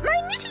 It's to keep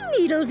my knitting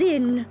needles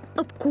in.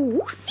 Of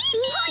course.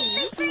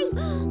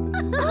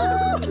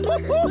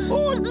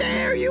 Oh,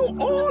 there you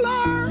all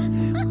are.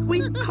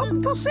 We've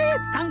come to say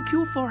thank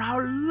you for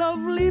our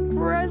lovely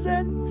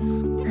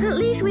presents. At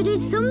least we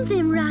did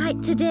something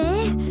right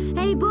today.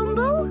 Hey,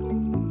 Bumble?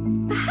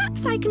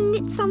 Perhaps I can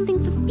knit something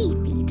for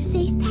Fifi to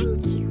say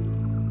thank you.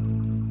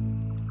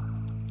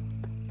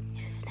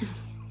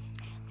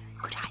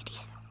 Good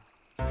idea.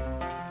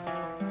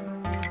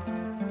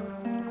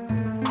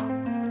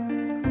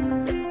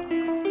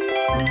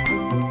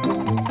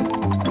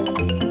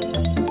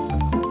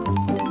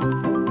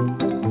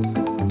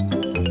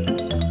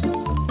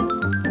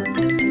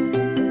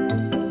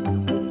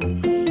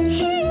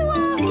 Here you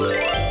are,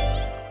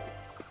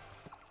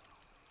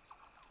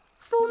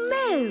 for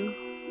Mo.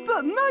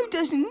 But Mo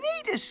doesn't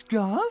need a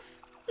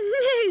scarf.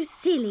 No,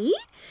 silly.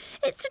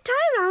 It's to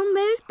tie round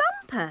Mo's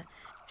bumper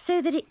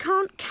so that it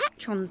can't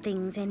catch on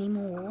things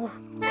anymore.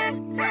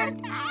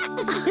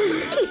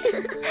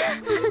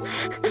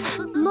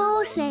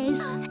 Mo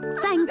says,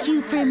 thank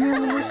you,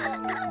 Primrose.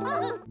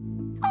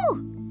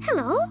 Oh,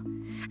 hello.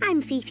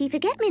 I'm Fifi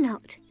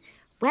Forget-Me-Not.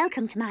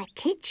 Welcome to my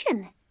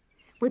kitchen.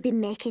 We've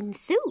been making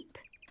soup,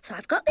 so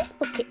I've got this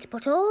bucket to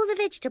put all the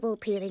vegetable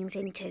peelings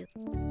into.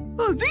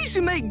 Oh, these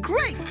will make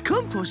great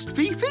compost,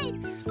 Fifi.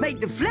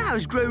 Make the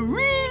flowers grow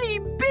really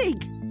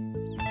big.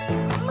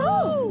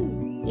 Oh,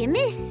 you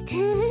missed.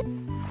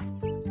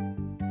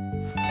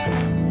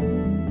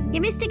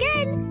 You missed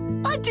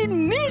again. I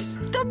didn't miss.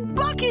 The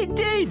bucket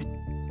did.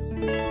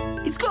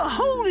 It's got a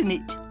hole in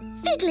it.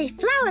 Fiddly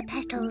flower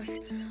petals.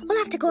 We'll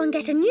have to go and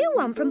get a new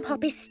one from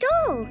Poppy's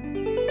stall.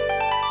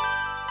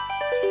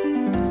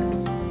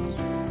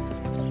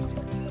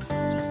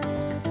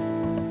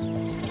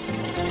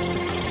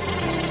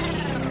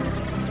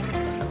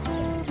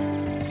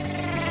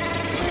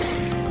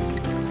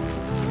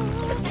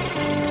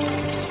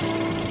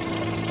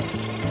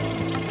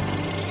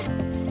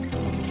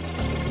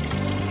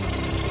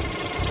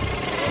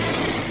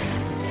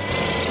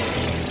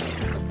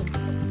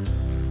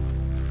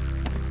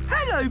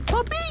 Hello,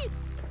 Poppy.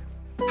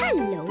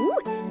 Hello.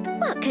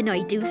 What can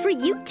I do for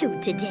you two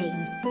today?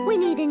 We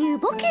need a new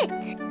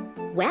bucket.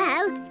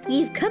 Well,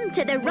 you've come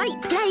to the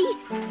right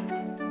place.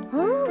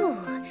 Oh,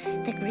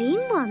 the green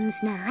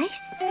one's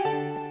nice.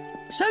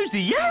 So's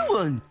the yellow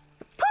one.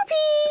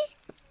 Poppy!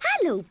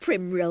 Hello,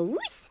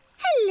 Primrose.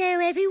 Hello,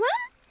 everyone.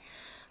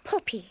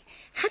 Poppy,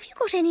 have you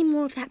got any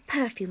more of that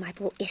perfume I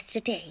bought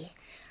yesterday?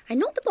 I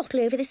knocked the bottle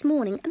over this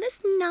morning and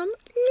there's none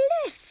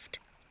left.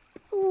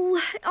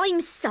 Oh, I'm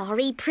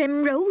sorry,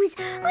 Primrose.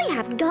 I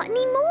haven't got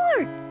any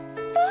more.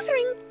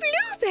 Bothering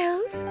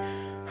bluebells?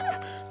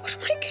 What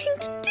am I going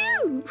to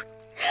do?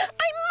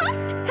 I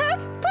must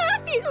have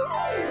perfume.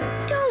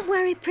 Don't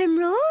worry,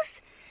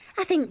 Primrose.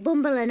 I think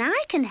Bumble and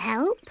I can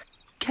help.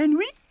 Can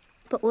we?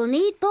 But we'll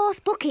need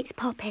both buckets,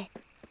 Poppy.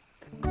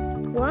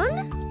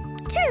 1,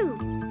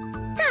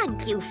 2.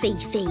 Thank you,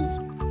 Fifi.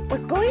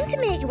 We're going to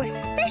make you a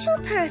special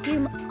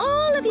perfume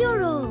all of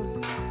your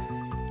own.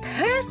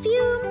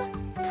 Perfume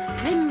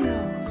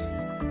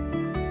Primrose.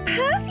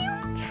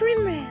 Perfume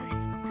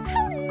Primrose.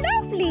 How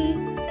lovely.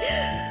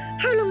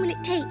 How long will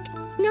it take?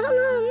 Not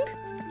long.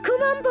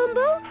 Come on,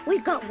 Bumble.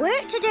 We've got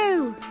work to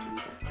do.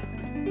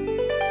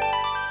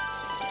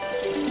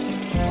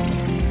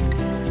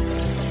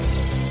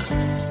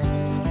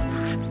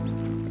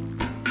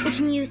 We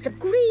can use use the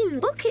green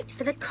bucket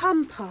for the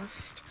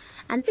compost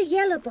and the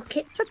yellow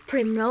bucket for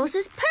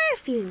Primrose's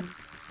perfume.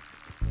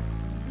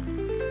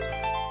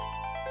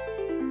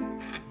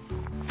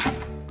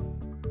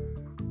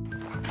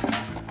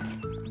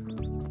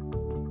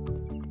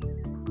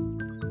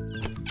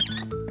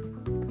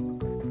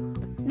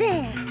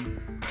 There,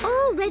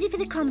 all ready for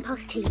the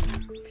compost heap.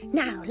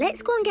 Now,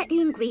 let's go and get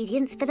the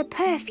ingredients for the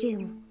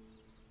perfume.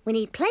 We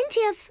need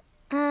plenty of,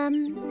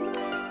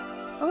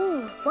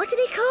 oh, what are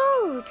they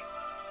called?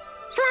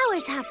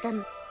 Flowers have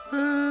them.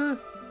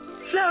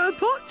 Flower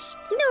pots?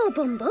 No,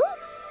 Bumble.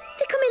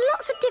 They come in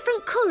lots of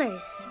different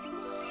colours.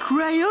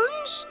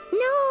 Crayons?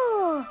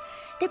 No,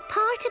 they're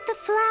part of the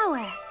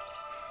flower.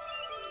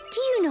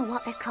 Do you know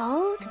what they're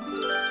called?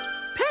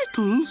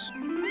 Petals?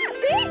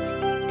 That's it!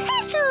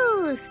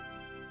 Petals!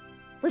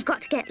 We've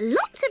got to get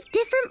lots of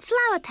different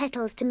flower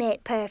petals to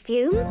make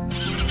perfume.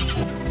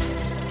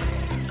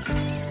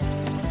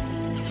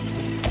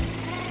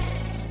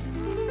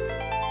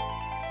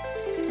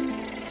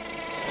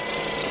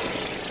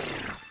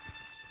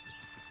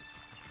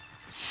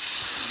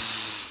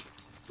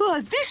 Oh,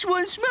 this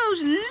one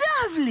smells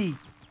lovely.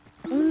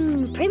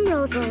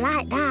 Primrose will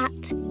like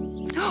that.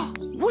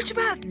 What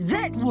about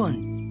that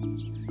one?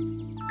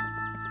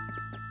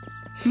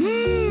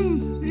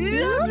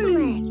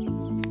 Lovely.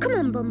 Come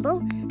on,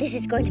 Bumble. This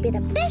is going to be the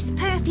best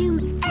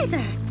perfume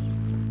ever.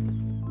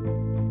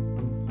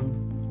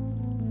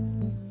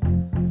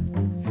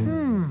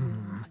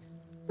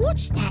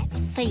 What's that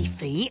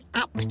Fifi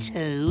up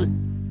to?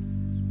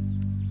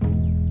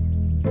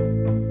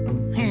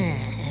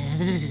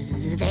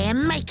 They're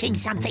making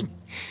something.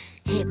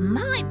 It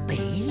might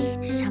be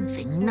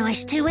something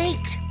nice to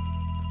eat.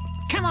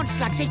 Come on,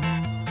 Slugsy.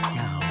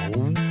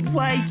 Oh,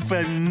 wait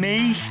for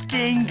me,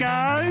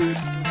 Stingo.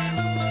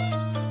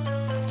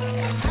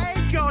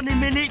 Hang on a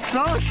minute,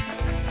 boss.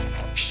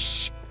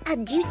 Shh!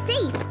 And you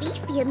say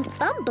Fifi and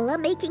Bumble are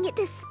making it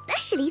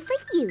especially for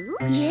you?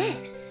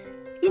 Yes.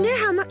 You know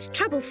how much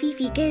trouble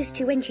Fifi goes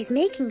to when she's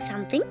making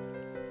something?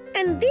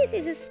 And this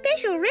is a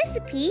special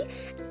recipe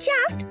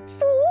just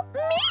for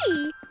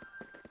me.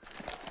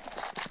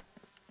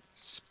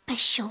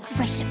 Special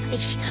recipe.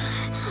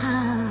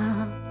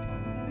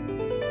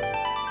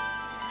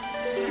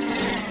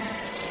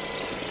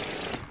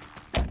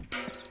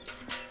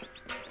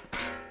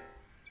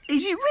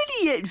 Is it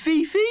ready yet,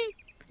 Fifi?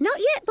 Not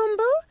yet,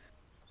 Bumble.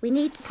 We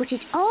need to put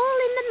it all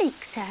in the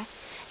mixer,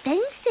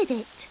 then sieve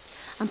it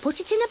and put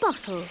it in a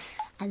bottle,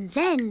 and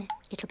then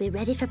it'll be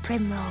ready for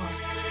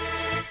Primrose.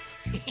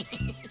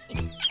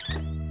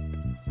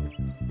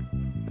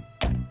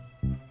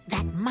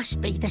 That must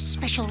be the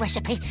special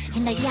recipe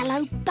in the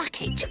yellow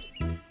bucket.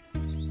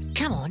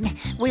 Come on,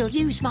 we'll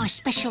use my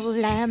special,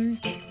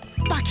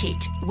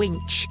 bucket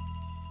winch.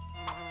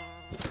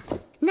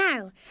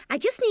 Now, I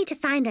just need to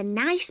find a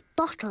nice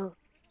bottle.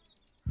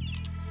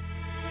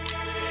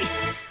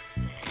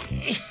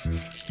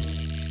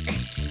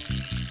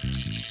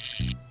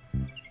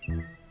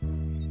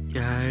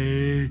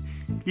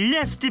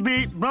 Left a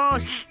bit,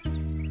 boss.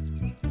 Bingo!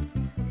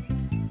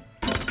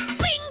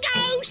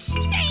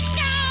 Stingo!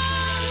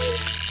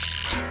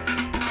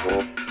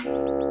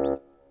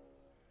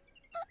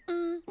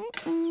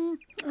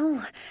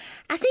 Oh,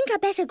 I think I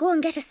better go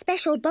and get a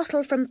special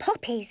bottle from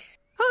Poppy's.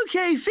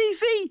 OK,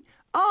 Fifi.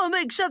 I'll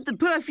mix up the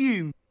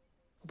perfume.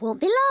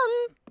 Won't be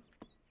long.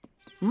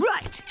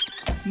 Right.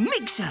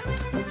 Mixer.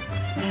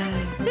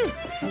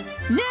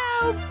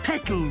 Now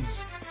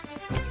petals.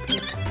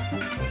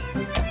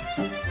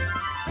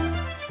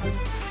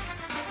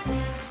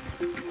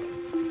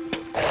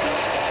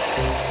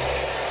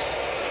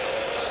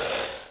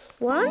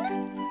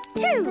 One,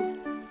 two.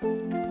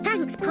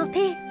 Thanks,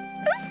 Poppy.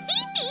 Oh,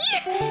 Fifi!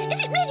 Is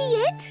it ready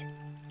yet?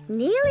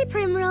 Nearly,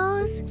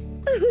 Primrose.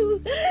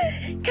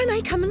 Can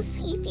I come and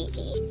see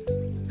Fifi?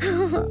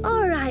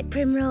 All right,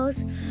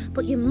 Primrose.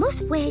 But you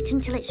must wait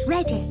until it's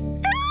ready.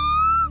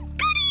 Oh,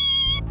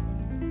 goody!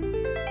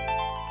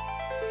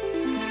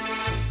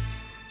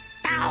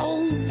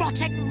 Oh,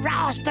 rotten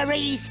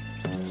raspberries!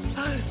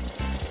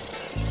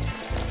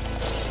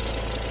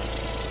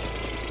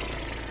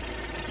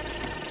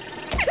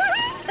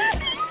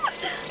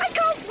 I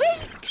can't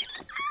wait!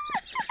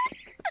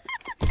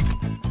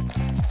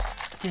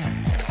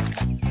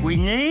 We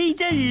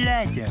need a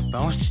ladder,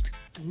 boss.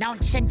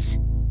 Nonsense.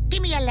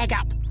 Give me a leg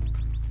up.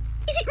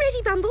 Is it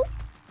ready, Bumble?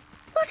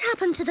 What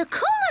happened to the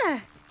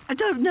colour? I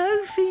don't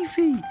know,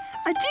 Fifi.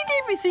 I did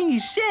everything you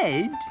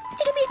said.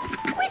 It'll be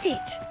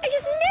exquisite. I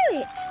just know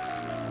it.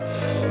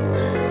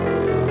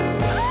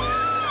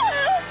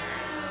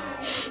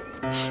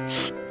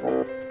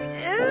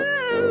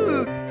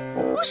 Oh!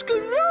 What's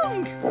gone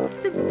wrong?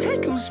 The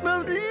petals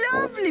smelled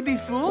lovely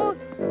before.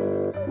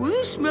 Well,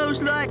 this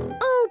smells like...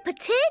 Oh,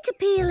 potato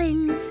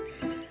peelings.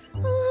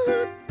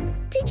 Oh,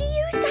 did you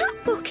use that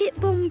bucket,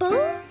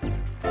 Bumble?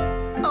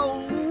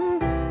 Oh,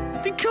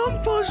 the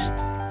compost.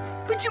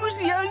 But it was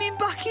the only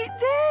bucket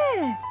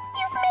there.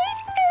 You've made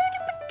old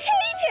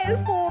potato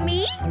for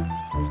me.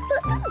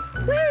 But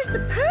where has the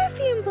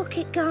perfume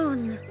bucket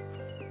gone?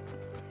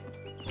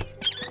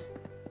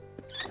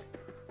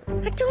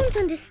 I don't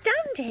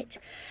understand it.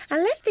 I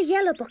left the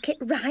yellow bucket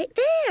right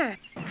there.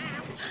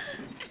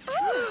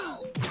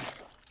 Oh.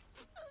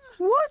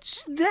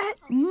 What's that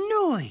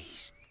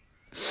noise?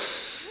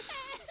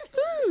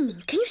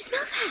 Can you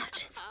smell that?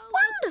 It's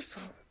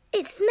wonderful.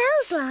 It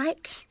smells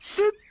like...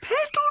 The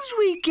petals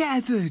we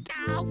gathered.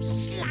 Oh,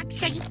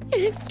 Slugsy,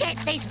 get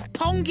this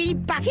pongy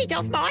bucket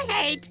off my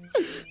head.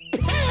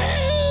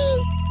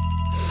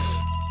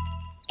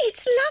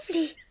 It's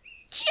lovely.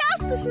 Just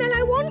the smell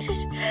I wanted.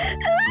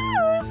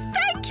 Oh,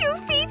 thank you,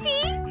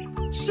 Fifi.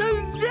 So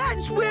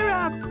that's where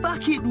our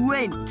bucket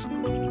went.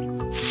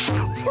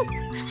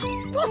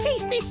 What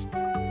is this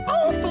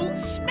awful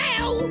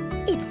smell?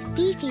 It's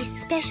Fifi's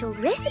special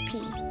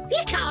recipe.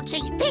 You can't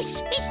eat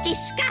this. It's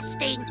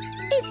disgusting.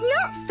 It's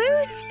not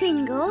food,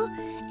 Stingle.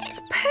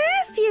 It's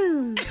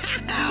perfume.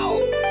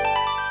 Ow!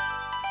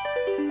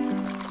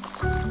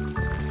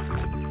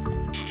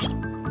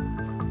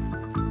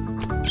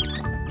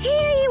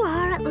 Here you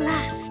are at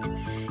last.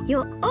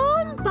 Your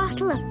own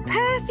bottle of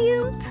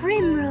perfume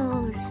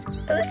Primrose.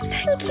 Oh,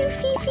 thank you,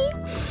 Fifi.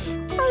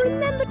 I'll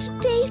remember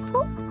today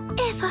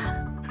forever.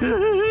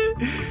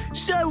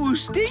 So will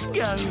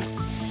Stingo.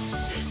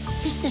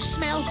 Is the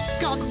smell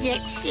gone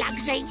yet,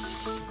 Slugsy?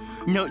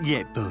 Not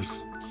yet,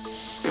 boss.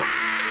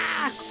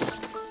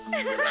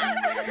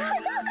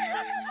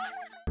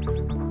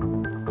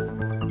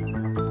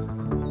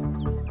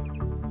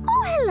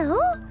 Oh, hello.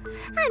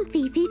 I'm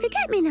Fifi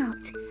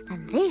Forget-Me-Not,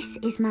 and this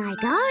is my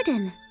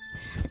garden.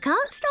 I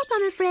can't stop,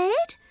 I'm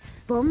afraid.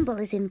 Bumble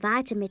has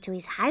invited me to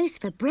his house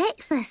for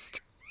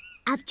breakfast.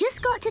 I've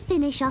just got to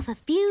finish off a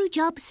few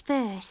jobs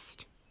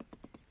first.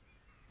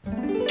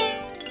 Fiddly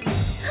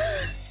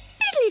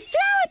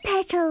flower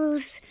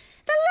petals!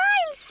 The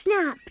line's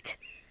snapped.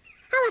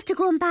 I'll have to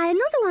go and buy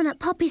another one at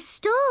Poppy's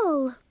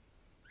stall.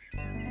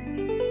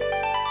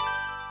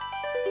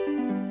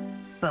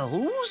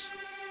 Bowls,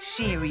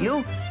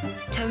 cereal,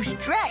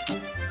 toast rack,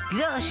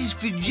 glasses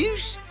for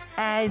juice,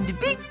 and a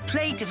big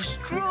plate of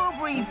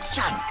strawberry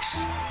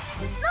chunks.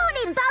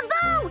 Morning,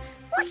 Bumble!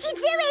 What you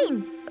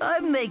doing?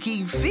 I'm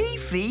making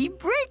Fifi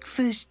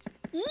breakfast.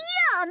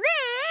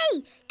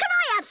 Yummy! Can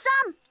I have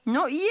some?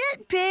 Not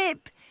yet,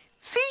 Pip.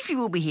 Fifi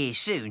will be here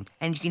soon,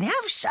 and you can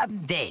have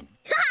some then.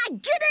 Ha!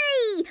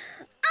 Goody!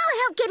 I'll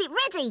help get it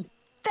ready.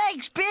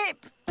 Thanks,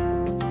 Pip.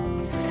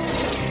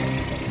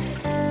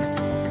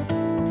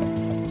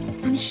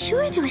 I'm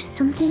sure there was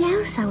something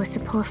else I was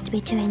supposed to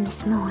be doing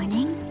this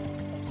morning.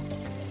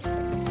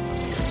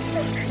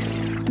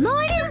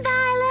 Morning,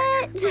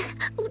 Violet!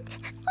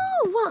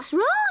 Oh, what's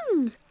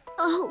wrong?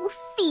 Oh,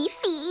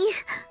 Fifi.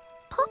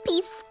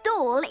 Poppy's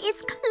stall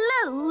is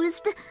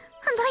closed, and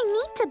I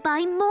need to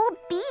buy more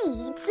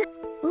beads.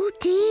 Oh,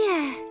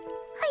 dear.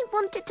 I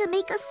wanted to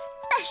make a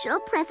special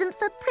present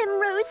for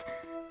Primrose.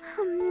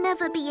 I'll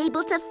never be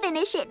able to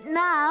finish it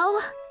now.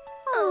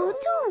 Oh,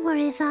 don't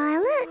worry,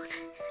 Violet.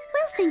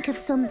 We'll think of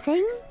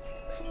something.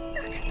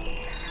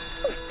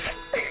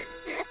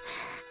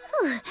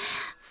 Oh,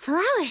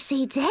 flower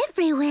seeds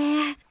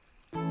everywhere.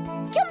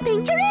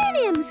 Jumping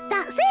geraniums,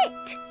 that's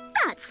it.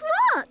 That's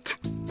what?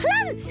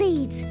 Plant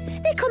seeds.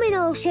 They come in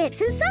all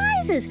shapes and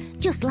sizes,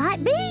 just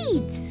like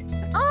beads.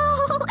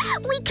 Oh,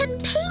 we can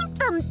paint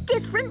them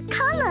different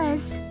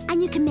colours.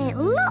 And you can make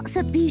lots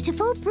of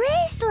beautiful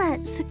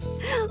bracelets.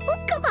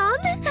 Oh, come on.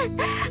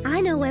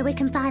 I know where we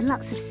can find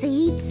lots of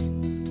seeds.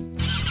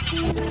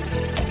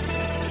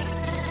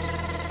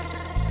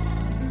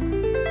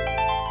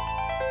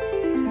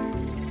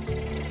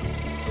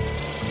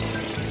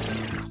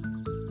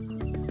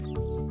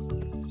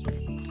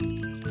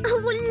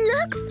 Oh,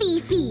 look,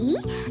 Fifi.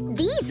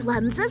 These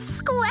ones are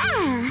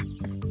square.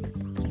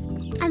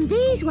 And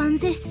these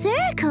ones are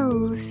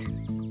circles.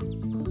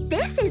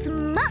 This is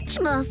much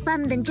more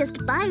fun than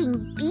just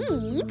buying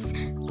beads.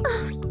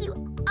 Oh, you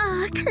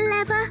are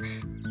clever.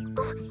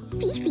 Oh,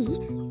 Fifi,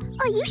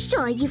 are you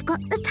sure you've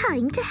got the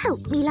time to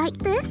help me like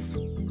this?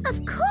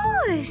 Of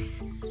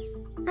course.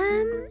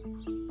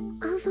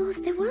 Although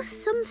there was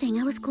something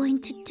I was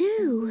going to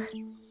do.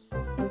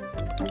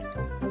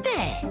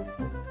 There.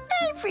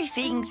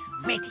 Everything's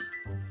ready.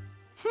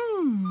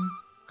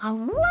 I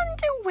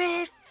wonder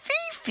where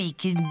Fifi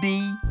can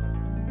be.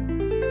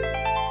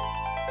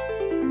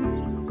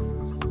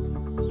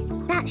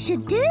 That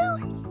should do.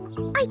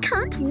 I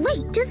can't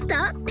wait to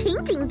start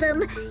painting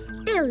them.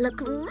 They'll look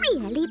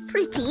really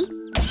pretty.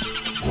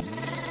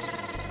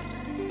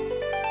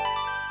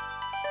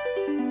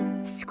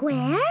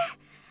 Square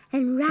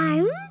and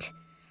round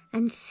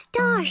and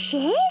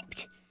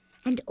star-shaped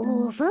and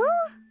oval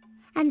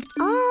and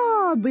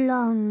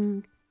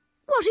oblong.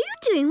 What are you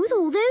doing with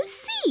all those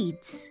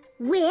seeds?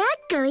 We're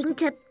going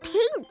to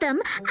paint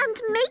them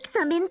and make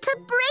them into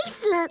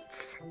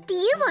bracelets. Do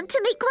you want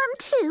to make one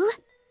too?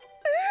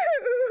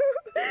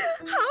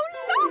 How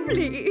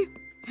lovely!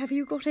 Have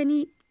you got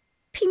any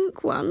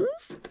pink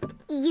ones?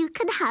 You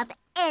can have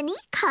any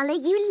colour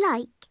you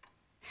like.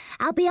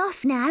 I'll be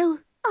off now.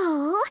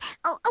 Oh,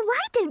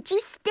 why don't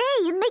you stay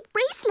and make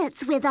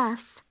bracelets with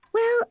us?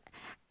 Well,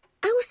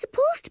 I was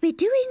supposed to be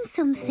doing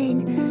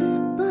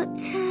something, but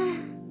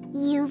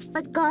You've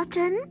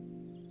forgotten?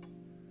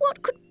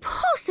 What could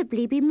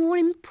possibly be more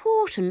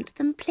important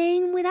than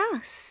playing with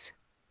us?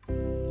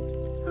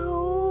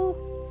 Oh,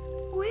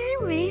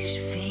 where is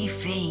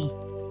Fifi?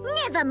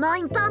 Never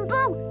mind,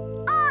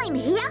 Bumble. I'm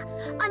here,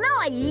 and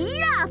I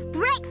love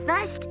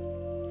breakfast.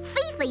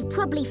 Fifi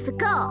probably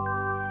forgot.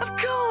 Of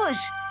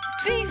course!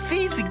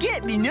 Fifi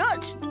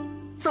Forget-Me-Not!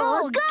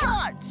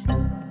 Forgot!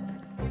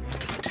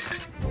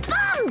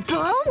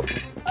 Bumble!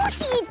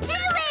 What are you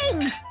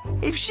doing?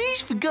 If she's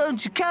forgotten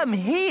to come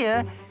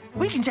here,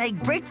 we can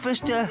take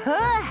breakfast to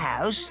her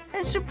house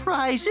and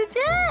surprise her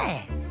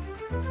there.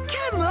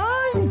 Come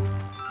on!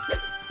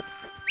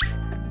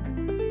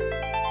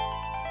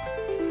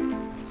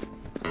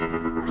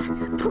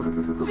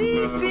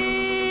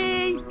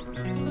 Fifi!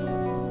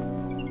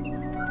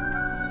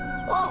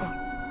 Oh,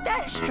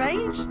 that's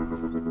strange.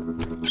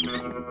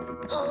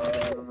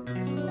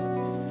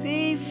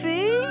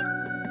 Fifi?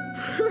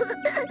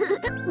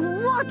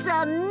 What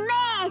a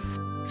mess!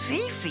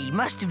 Fifi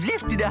must have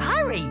left in a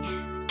hurry.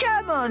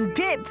 Come on,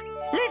 Pip.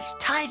 Let's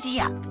tidy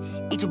up.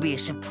 It'll be a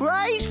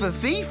surprise for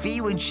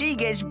Fifi when she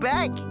gets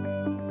back.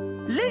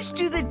 Let's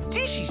do the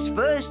dishes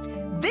first,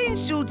 then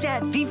sort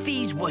out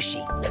Fifi's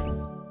washing.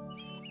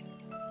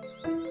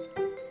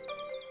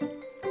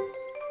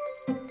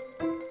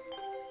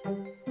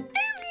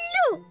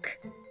 Look!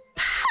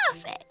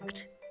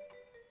 Perfect!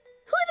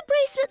 Who are the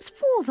bracelets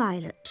for,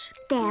 Violet?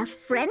 They're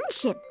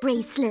friendship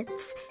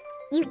bracelets.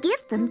 You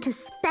give them to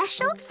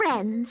special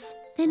friends.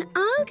 Then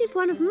I'll give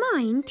one of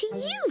mine to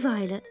you,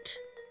 Violet.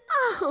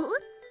 Oh,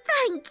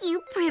 thank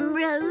you,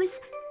 Primrose.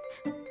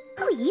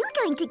 Who are you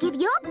going to give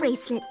your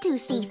bracelet to,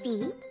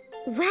 Fifi?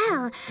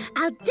 Well,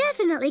 I'll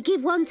definitely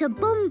give one to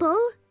Bumble.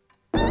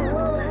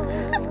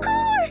 Of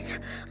course!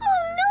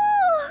 Oh,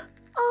 no!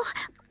 Oh,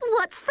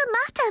 what's the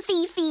matter,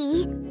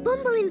 Fifi?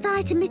 Bumble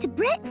invited me to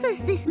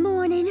breakfast this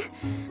morning,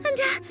 and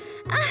I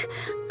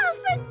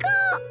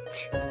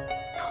forgot.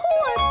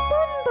 Poor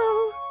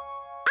Bumble.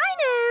 I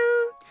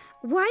know.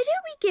 Why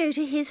don't we go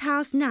to his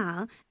house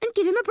now and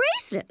give him a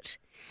bracelet?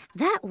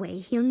 That way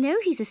he'll know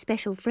he's a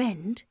special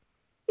friend.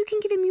 You can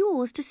give him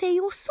yours to say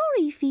you're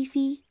sorry,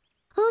 Fifi.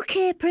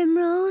 OK,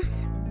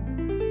 Primrose.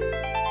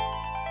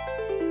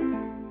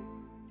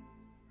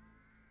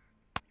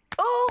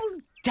 All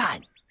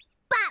done.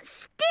 But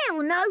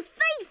still no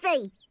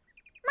Fifi.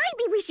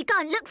 Maybe we should go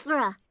and look for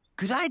her.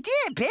 Good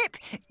idea, Pip.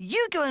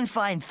 You go and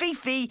find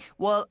Fifi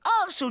while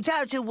I'll sort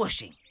out her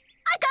washing.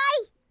 OK.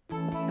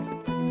 Bumble!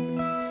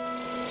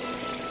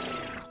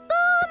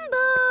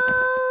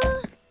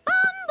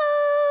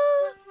 Bumble!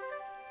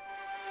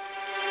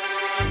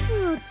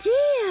 Oh,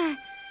 dear.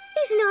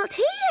 He's not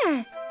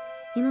here.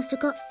 He must have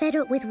got fed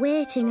up with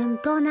waiting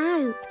and gone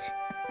out.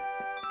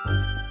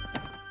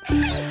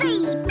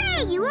 Fifi,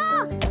 there you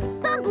are.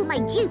 Bumble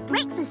made you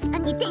breakfast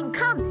and you didn't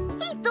come.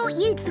 He thought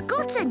you'd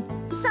forgotten.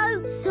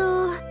 So,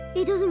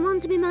 he doesn't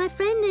want to be my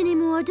friend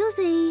anymore, does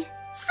he?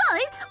 So,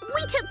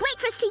 we took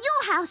breakfast to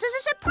your house as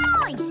a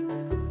surprise.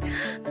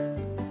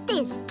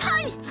 There's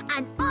toast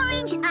and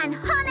orange and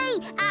honey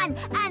and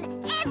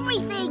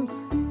everything.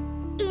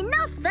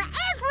 Enough for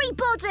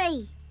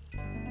everybody.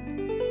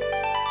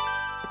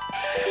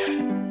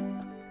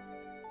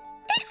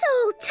 It's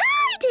all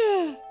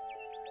tidy.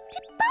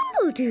 Did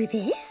Bumble do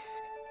this?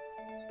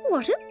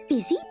 What a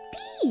busy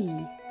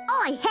bee.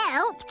 I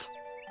helped.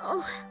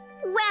 Oh,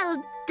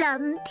 well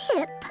done,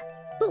 Pip.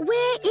 But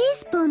where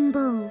is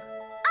Bumble?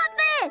 Up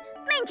there,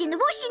 mending the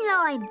washing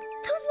line.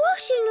 The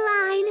washing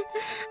line.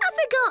 I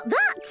forgot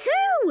that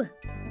too.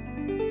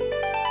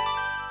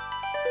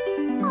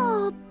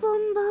 Oh,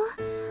 Bumble,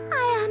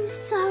 I am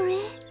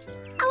sorry.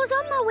 I was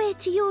on my way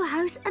to your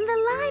house and the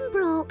line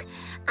broke,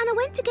 and I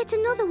went to get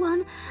another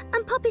one,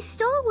 and Poppy's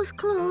stall was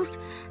closed,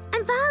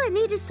 and Violet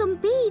needed some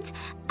beads,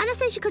 and I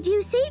said she could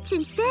use seeds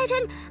instead,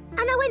 and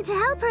I went to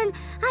help her, and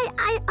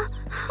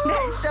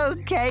That's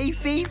okay,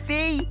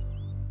 Fifi.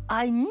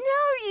 I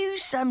know you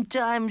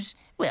sometimes,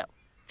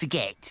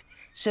 forget.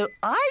 So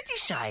I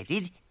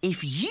decided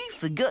if you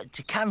forgot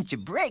to come to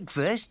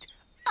breakfast,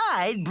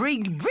 I'd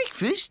bring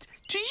breakfast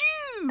to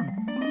you.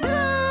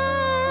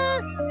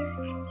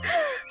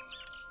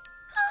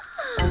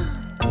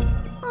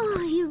 Oh,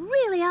 you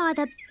really are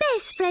the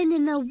best friend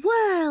in the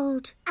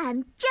world.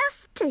 And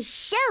just to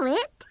show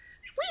it,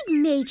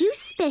 We've made you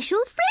special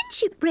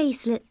friendship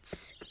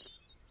bracelets.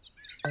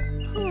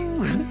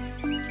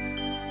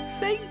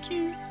 Thank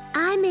you.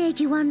 I made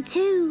you one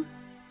too.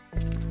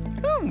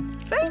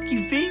 Thank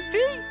you,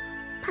 Fifi.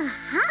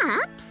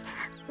 perhaps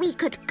we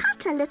could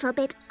cut a little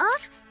bit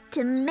off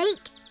to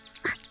make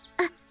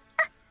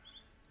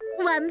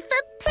one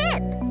for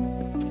Pip.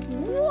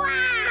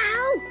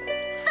 Wow!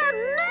 For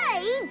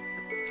me!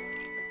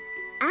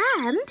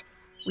 And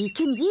we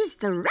can use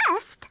the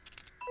rest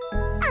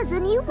as a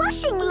new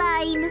washing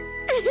line.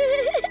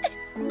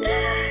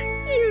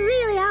 You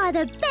really are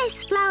the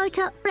best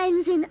Flowertot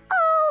friends in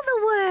all the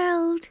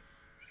world.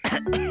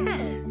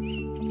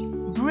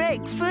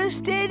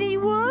 Breakfast,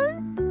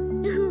 anyone?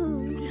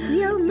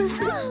 Yum.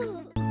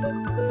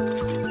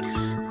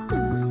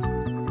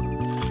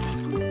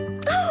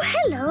 Oh,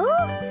 hello.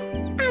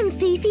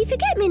 Fifi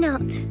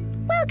Forget-Me-Not.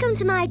 Welcome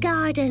to my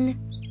garden.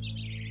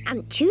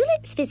 Aunt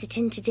Tulip's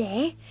visiting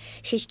today.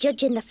 She's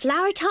judging the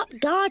Flowertot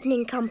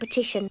gardening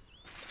competition.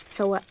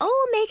 So we're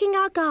all making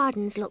our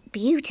gardens look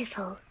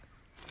beautiful.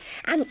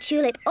 Aunt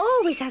Tulip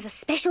always has a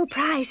special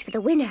prize for the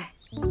winner.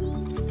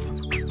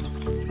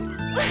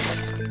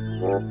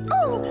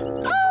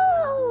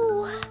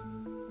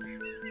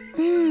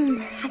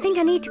 I think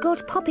I need to go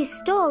to Poppy's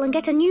stall and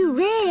get a new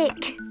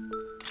rake.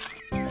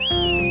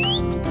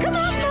 Come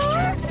on,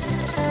 Mom!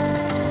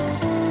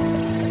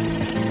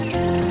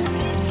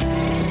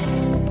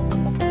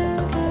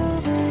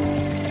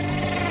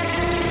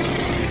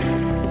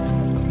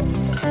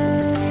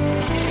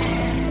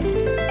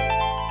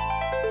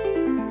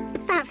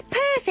 That's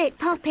perfect,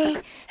 Poppy.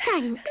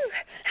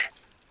 Thanks.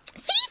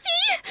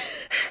 Fifi!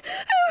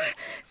 Oh,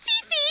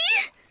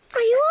 Fifi!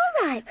 Are you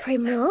all right,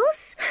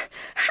 Primrose?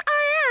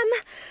 I am.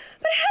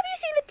 But have you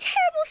seen the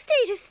terrible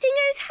state of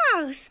Stingo's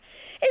house?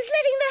 It's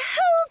letting the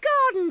whole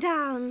garden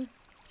down.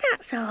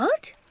 That's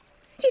odd.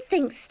 You'd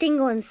think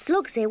Stingo and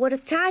Slugsy would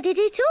have tidied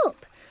it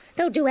up.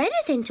 They'll do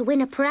anything to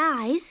win a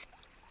prize.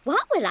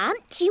 What will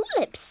Aunt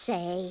Tulip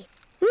say?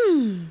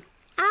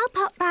 I'll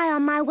pop by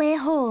on my way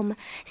home,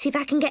 see if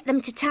I can get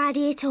them to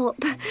tidy it up.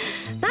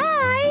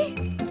 Bye!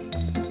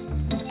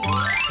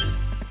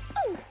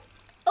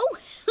 Oh,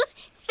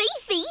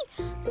 Fifi,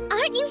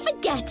 aren't you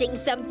forgetting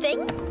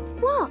something?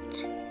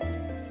 What?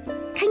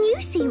 Can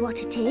you see what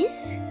it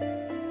is?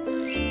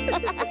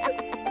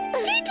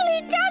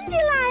 Diddly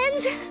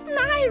dandelions!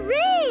 My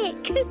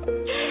rake!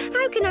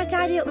 How can I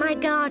tidy up my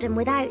garden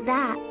without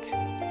that?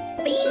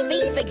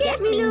 Fifi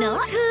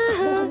Forget-Me-Not.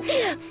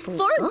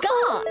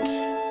 Forgot.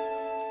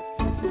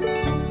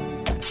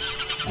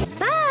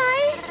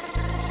 Bye!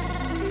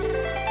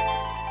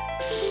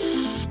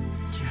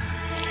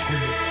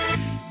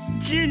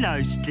 Do you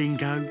know,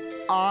 Stingo,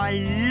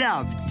 I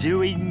love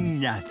doing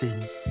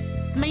nothing.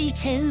 Me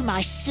too, my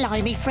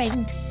slimy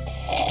friend.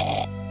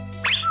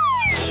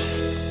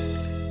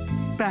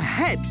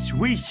 Perhaps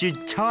we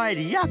should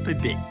tidy up a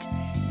bit.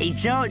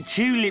 It's Aunt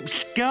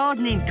Tulip's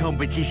gardening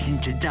competition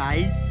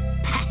today.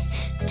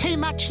 Too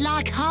much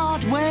like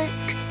hard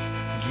work.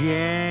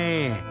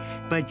 Yeah,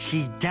 but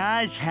she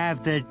does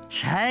have the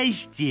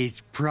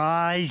tastiest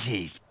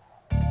prizes.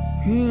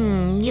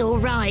 You're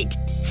right.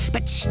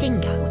 But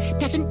Stingo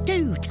doesn't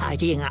do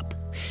tidying up.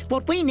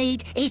 What we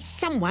need is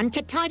someone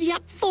to tidy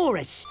up for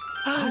us.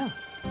 Oh.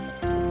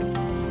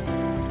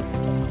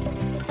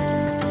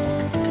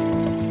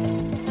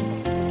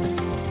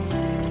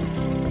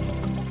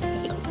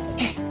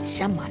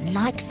 Someone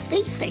like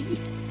Fifi.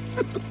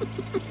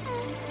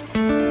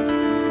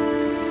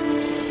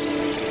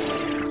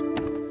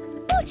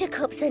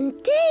 Buttercups and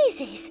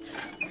daisies!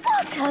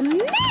 What a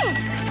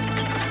mess!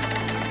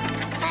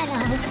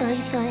 Hello,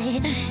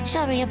 Fifi.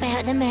 Sorry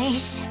about the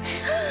mess.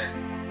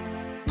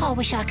 I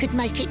wish I could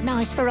make it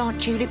nice for Aunt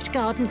Tulip's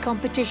garden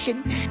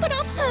competition, but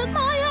I've hurt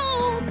my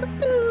arm.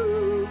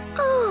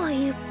 Oh,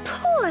 you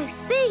poor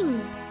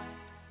thing.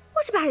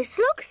 What about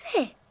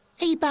Slugsy?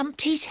 He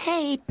bumped his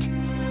head.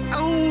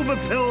 Oh, my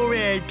poor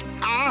head!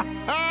 Oh,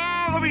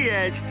 my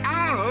head!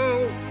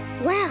 Oh!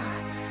 Well,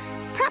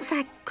 perhaps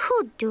I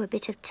could do a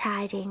bit of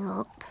tidying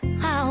up.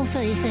 Oh,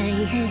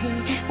 Fifi,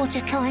 what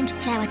a kind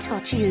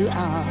Flowertot you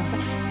are.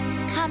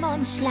 Come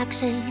on,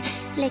 Slugsy,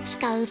 let's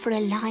go for a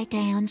lie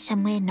down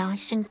somewhere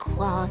nice and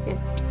quiet.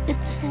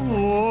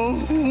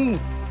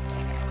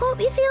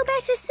 Hope you feel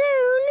better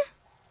soon.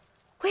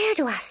 Where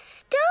do I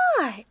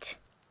start?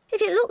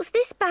 If it looks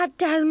this bad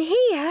down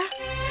here,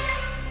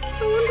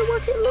 I wonder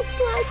what it looks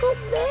like up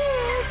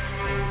there.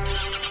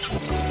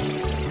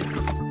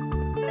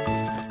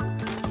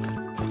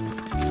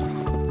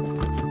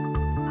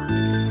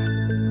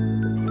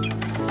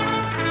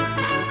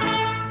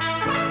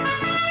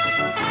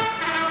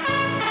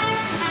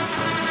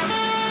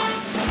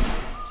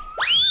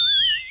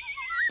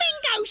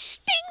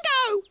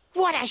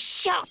 What a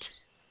shot!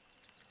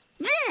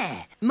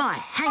 There! My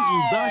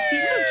hanging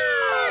basket looks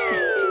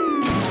perfect!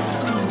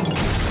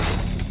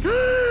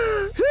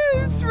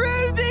 Who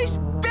threw this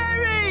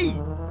berry?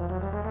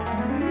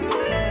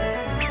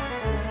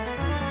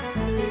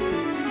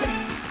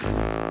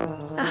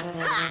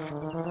 Aha!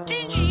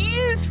 Did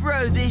you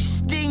throw this,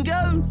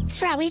 Stingo?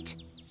 Throw it?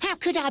 How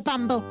could I,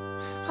 Bumble?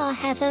 I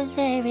have a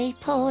very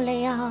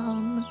poorly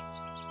arm.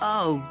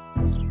 Oh.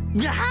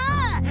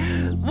 Aha!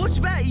 What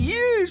about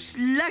you,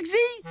 Slugsy?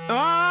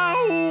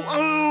 Oh!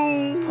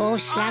 Poor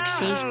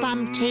Slugsy's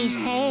bumped his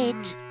head.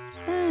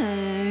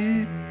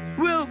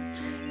 Well,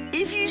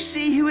 if you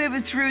see whoever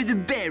threw the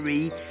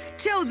berry,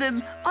 tell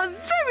them I'm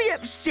very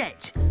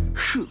upset.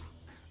 Phew.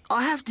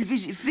 I have to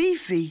visit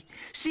Fifi,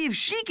 see if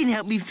she can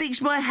help me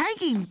fix my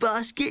hanging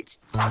basket.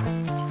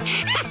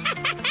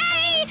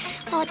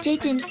 I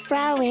didn't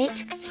throw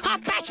it. I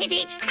batted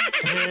it.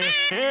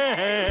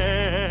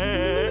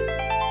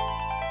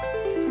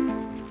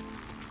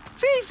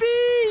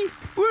 Fifi!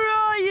 Where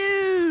are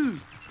you?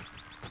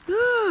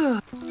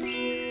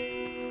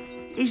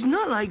 It's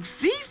not like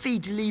Fifi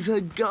to leave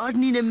her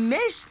garden in a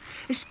mess,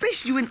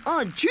 especially when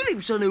Aunt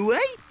Tulip's on her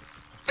way.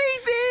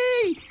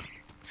 Fifi!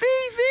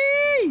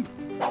 Fifi!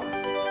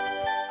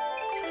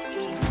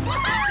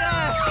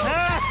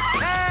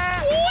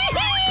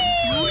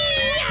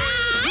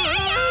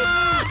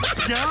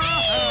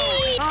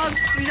 I'm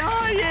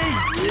flying!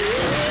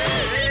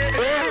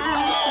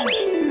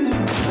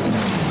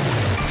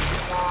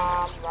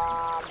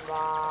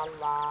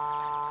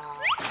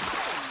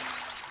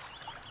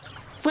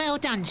 Well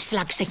done,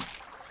 Slugsy.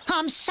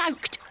 I'm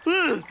soaked.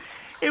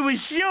 It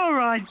was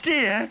your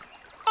idea.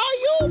 Are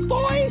you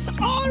boys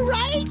all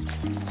right?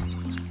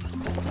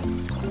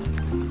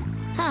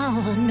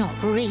 Oh, not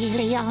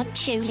really, Aunt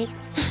Tulip.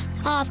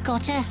 I've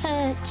got a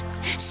hurt.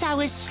 So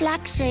has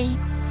Slugsy.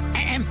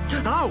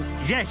 Oh,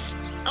 yes.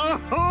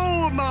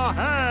 Oh, my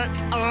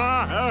hurt.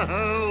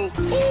 Oh.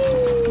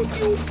 Oh,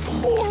 you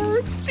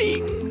poor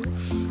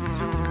things.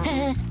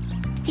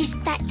 Is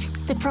that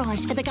the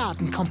prize for the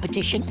garden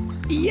competition?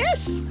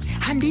 Yes,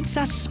 and it's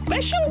a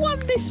special one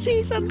this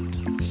season.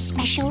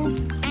 Special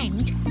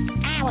and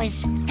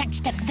ours, thanks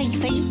to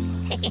Fifi.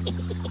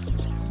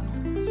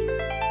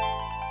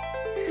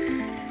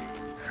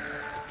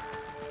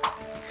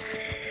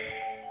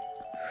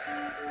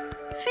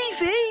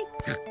 Fifi,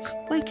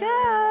 wake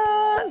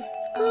up.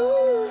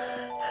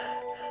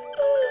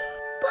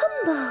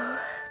 Bumble.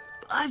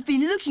 I've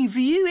been looking for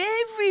you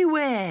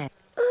everywhere.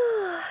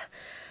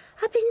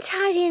 I've been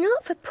tidying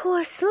up for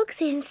poor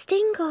Slugsy and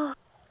Stingo,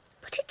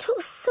 but it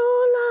took so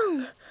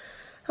long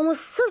and was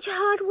such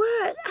hard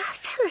work, I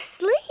fell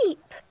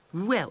asleep.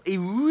 Well, it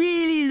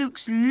really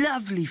looks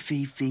lovely,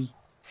 Fifi.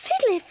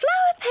 Fiddly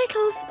flower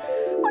petals,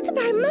 what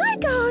about my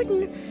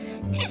garden?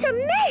 It's a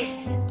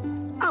mess.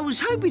 I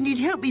was hoping you'd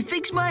help me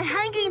fix my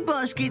hanging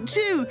basket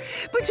too,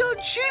 but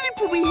Aunt Tulip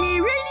will be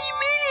here any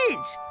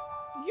minute.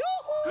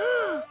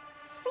 Yoo-hoo!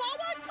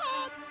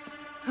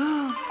 Flowertots!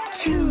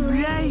 Too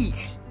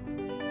late.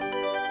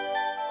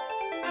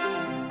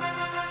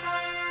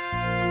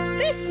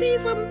 This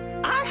season,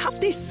 I have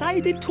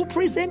decided to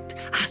present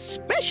a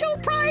special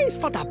prize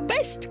for the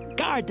best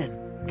garden.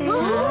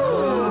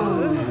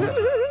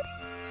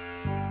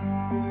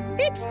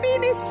 It's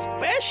been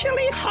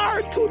especially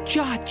hard to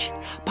judge,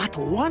 but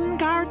one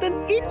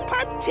garden in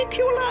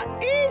particular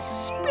is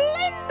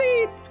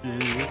splendid.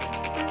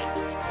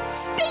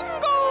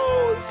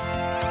 Stingo's!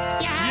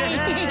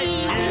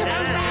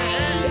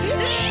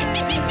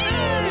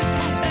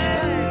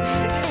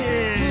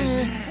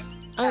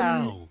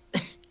 Oh.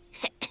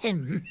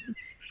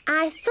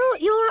 I thought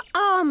your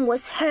arm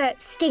was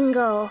hurt,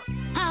 Stingo.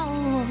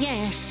 Oh,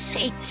 yes,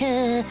 it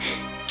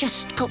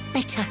just got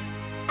better.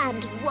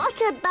 And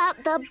what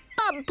about the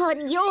bump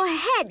on your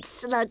head,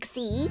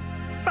 Slugsy?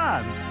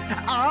 Bump?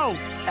 Oh,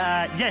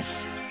 yes.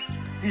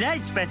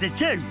 That's better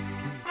too.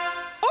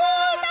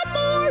 All the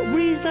more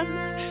reason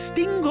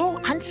Stingo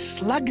and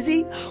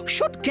Slugsy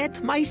should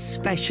get my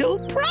special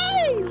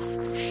prize.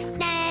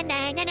 Na,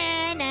 na, na,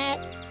 na, na.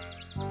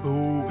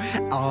 Oh,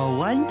 I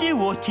wonder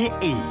what it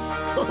is.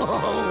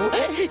 Oh,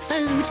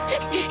 food.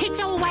 It's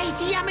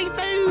always yummy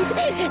food.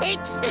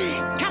 It's...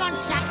 Come on,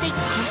 Slugsy.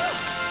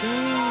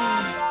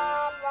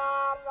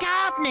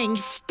 Gardening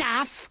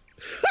stuff.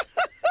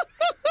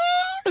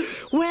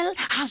 Well,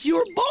 as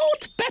you're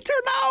both better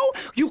now,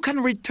 you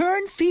can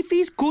return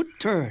Fifi's good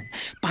turn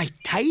by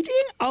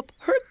tidying up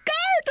her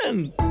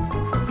garden.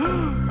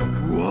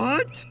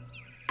 What?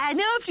 And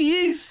after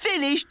you've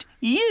finished,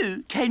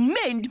 you can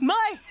mend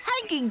my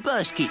hanging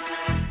basket.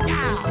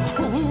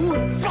 Oh,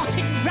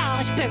 rotten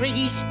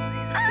raspberries.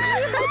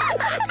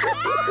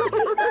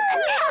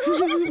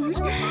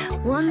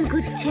 One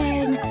good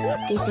turn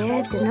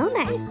deserves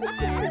another.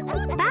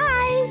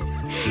 Bye.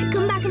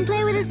 Come back and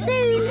play with us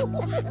soon.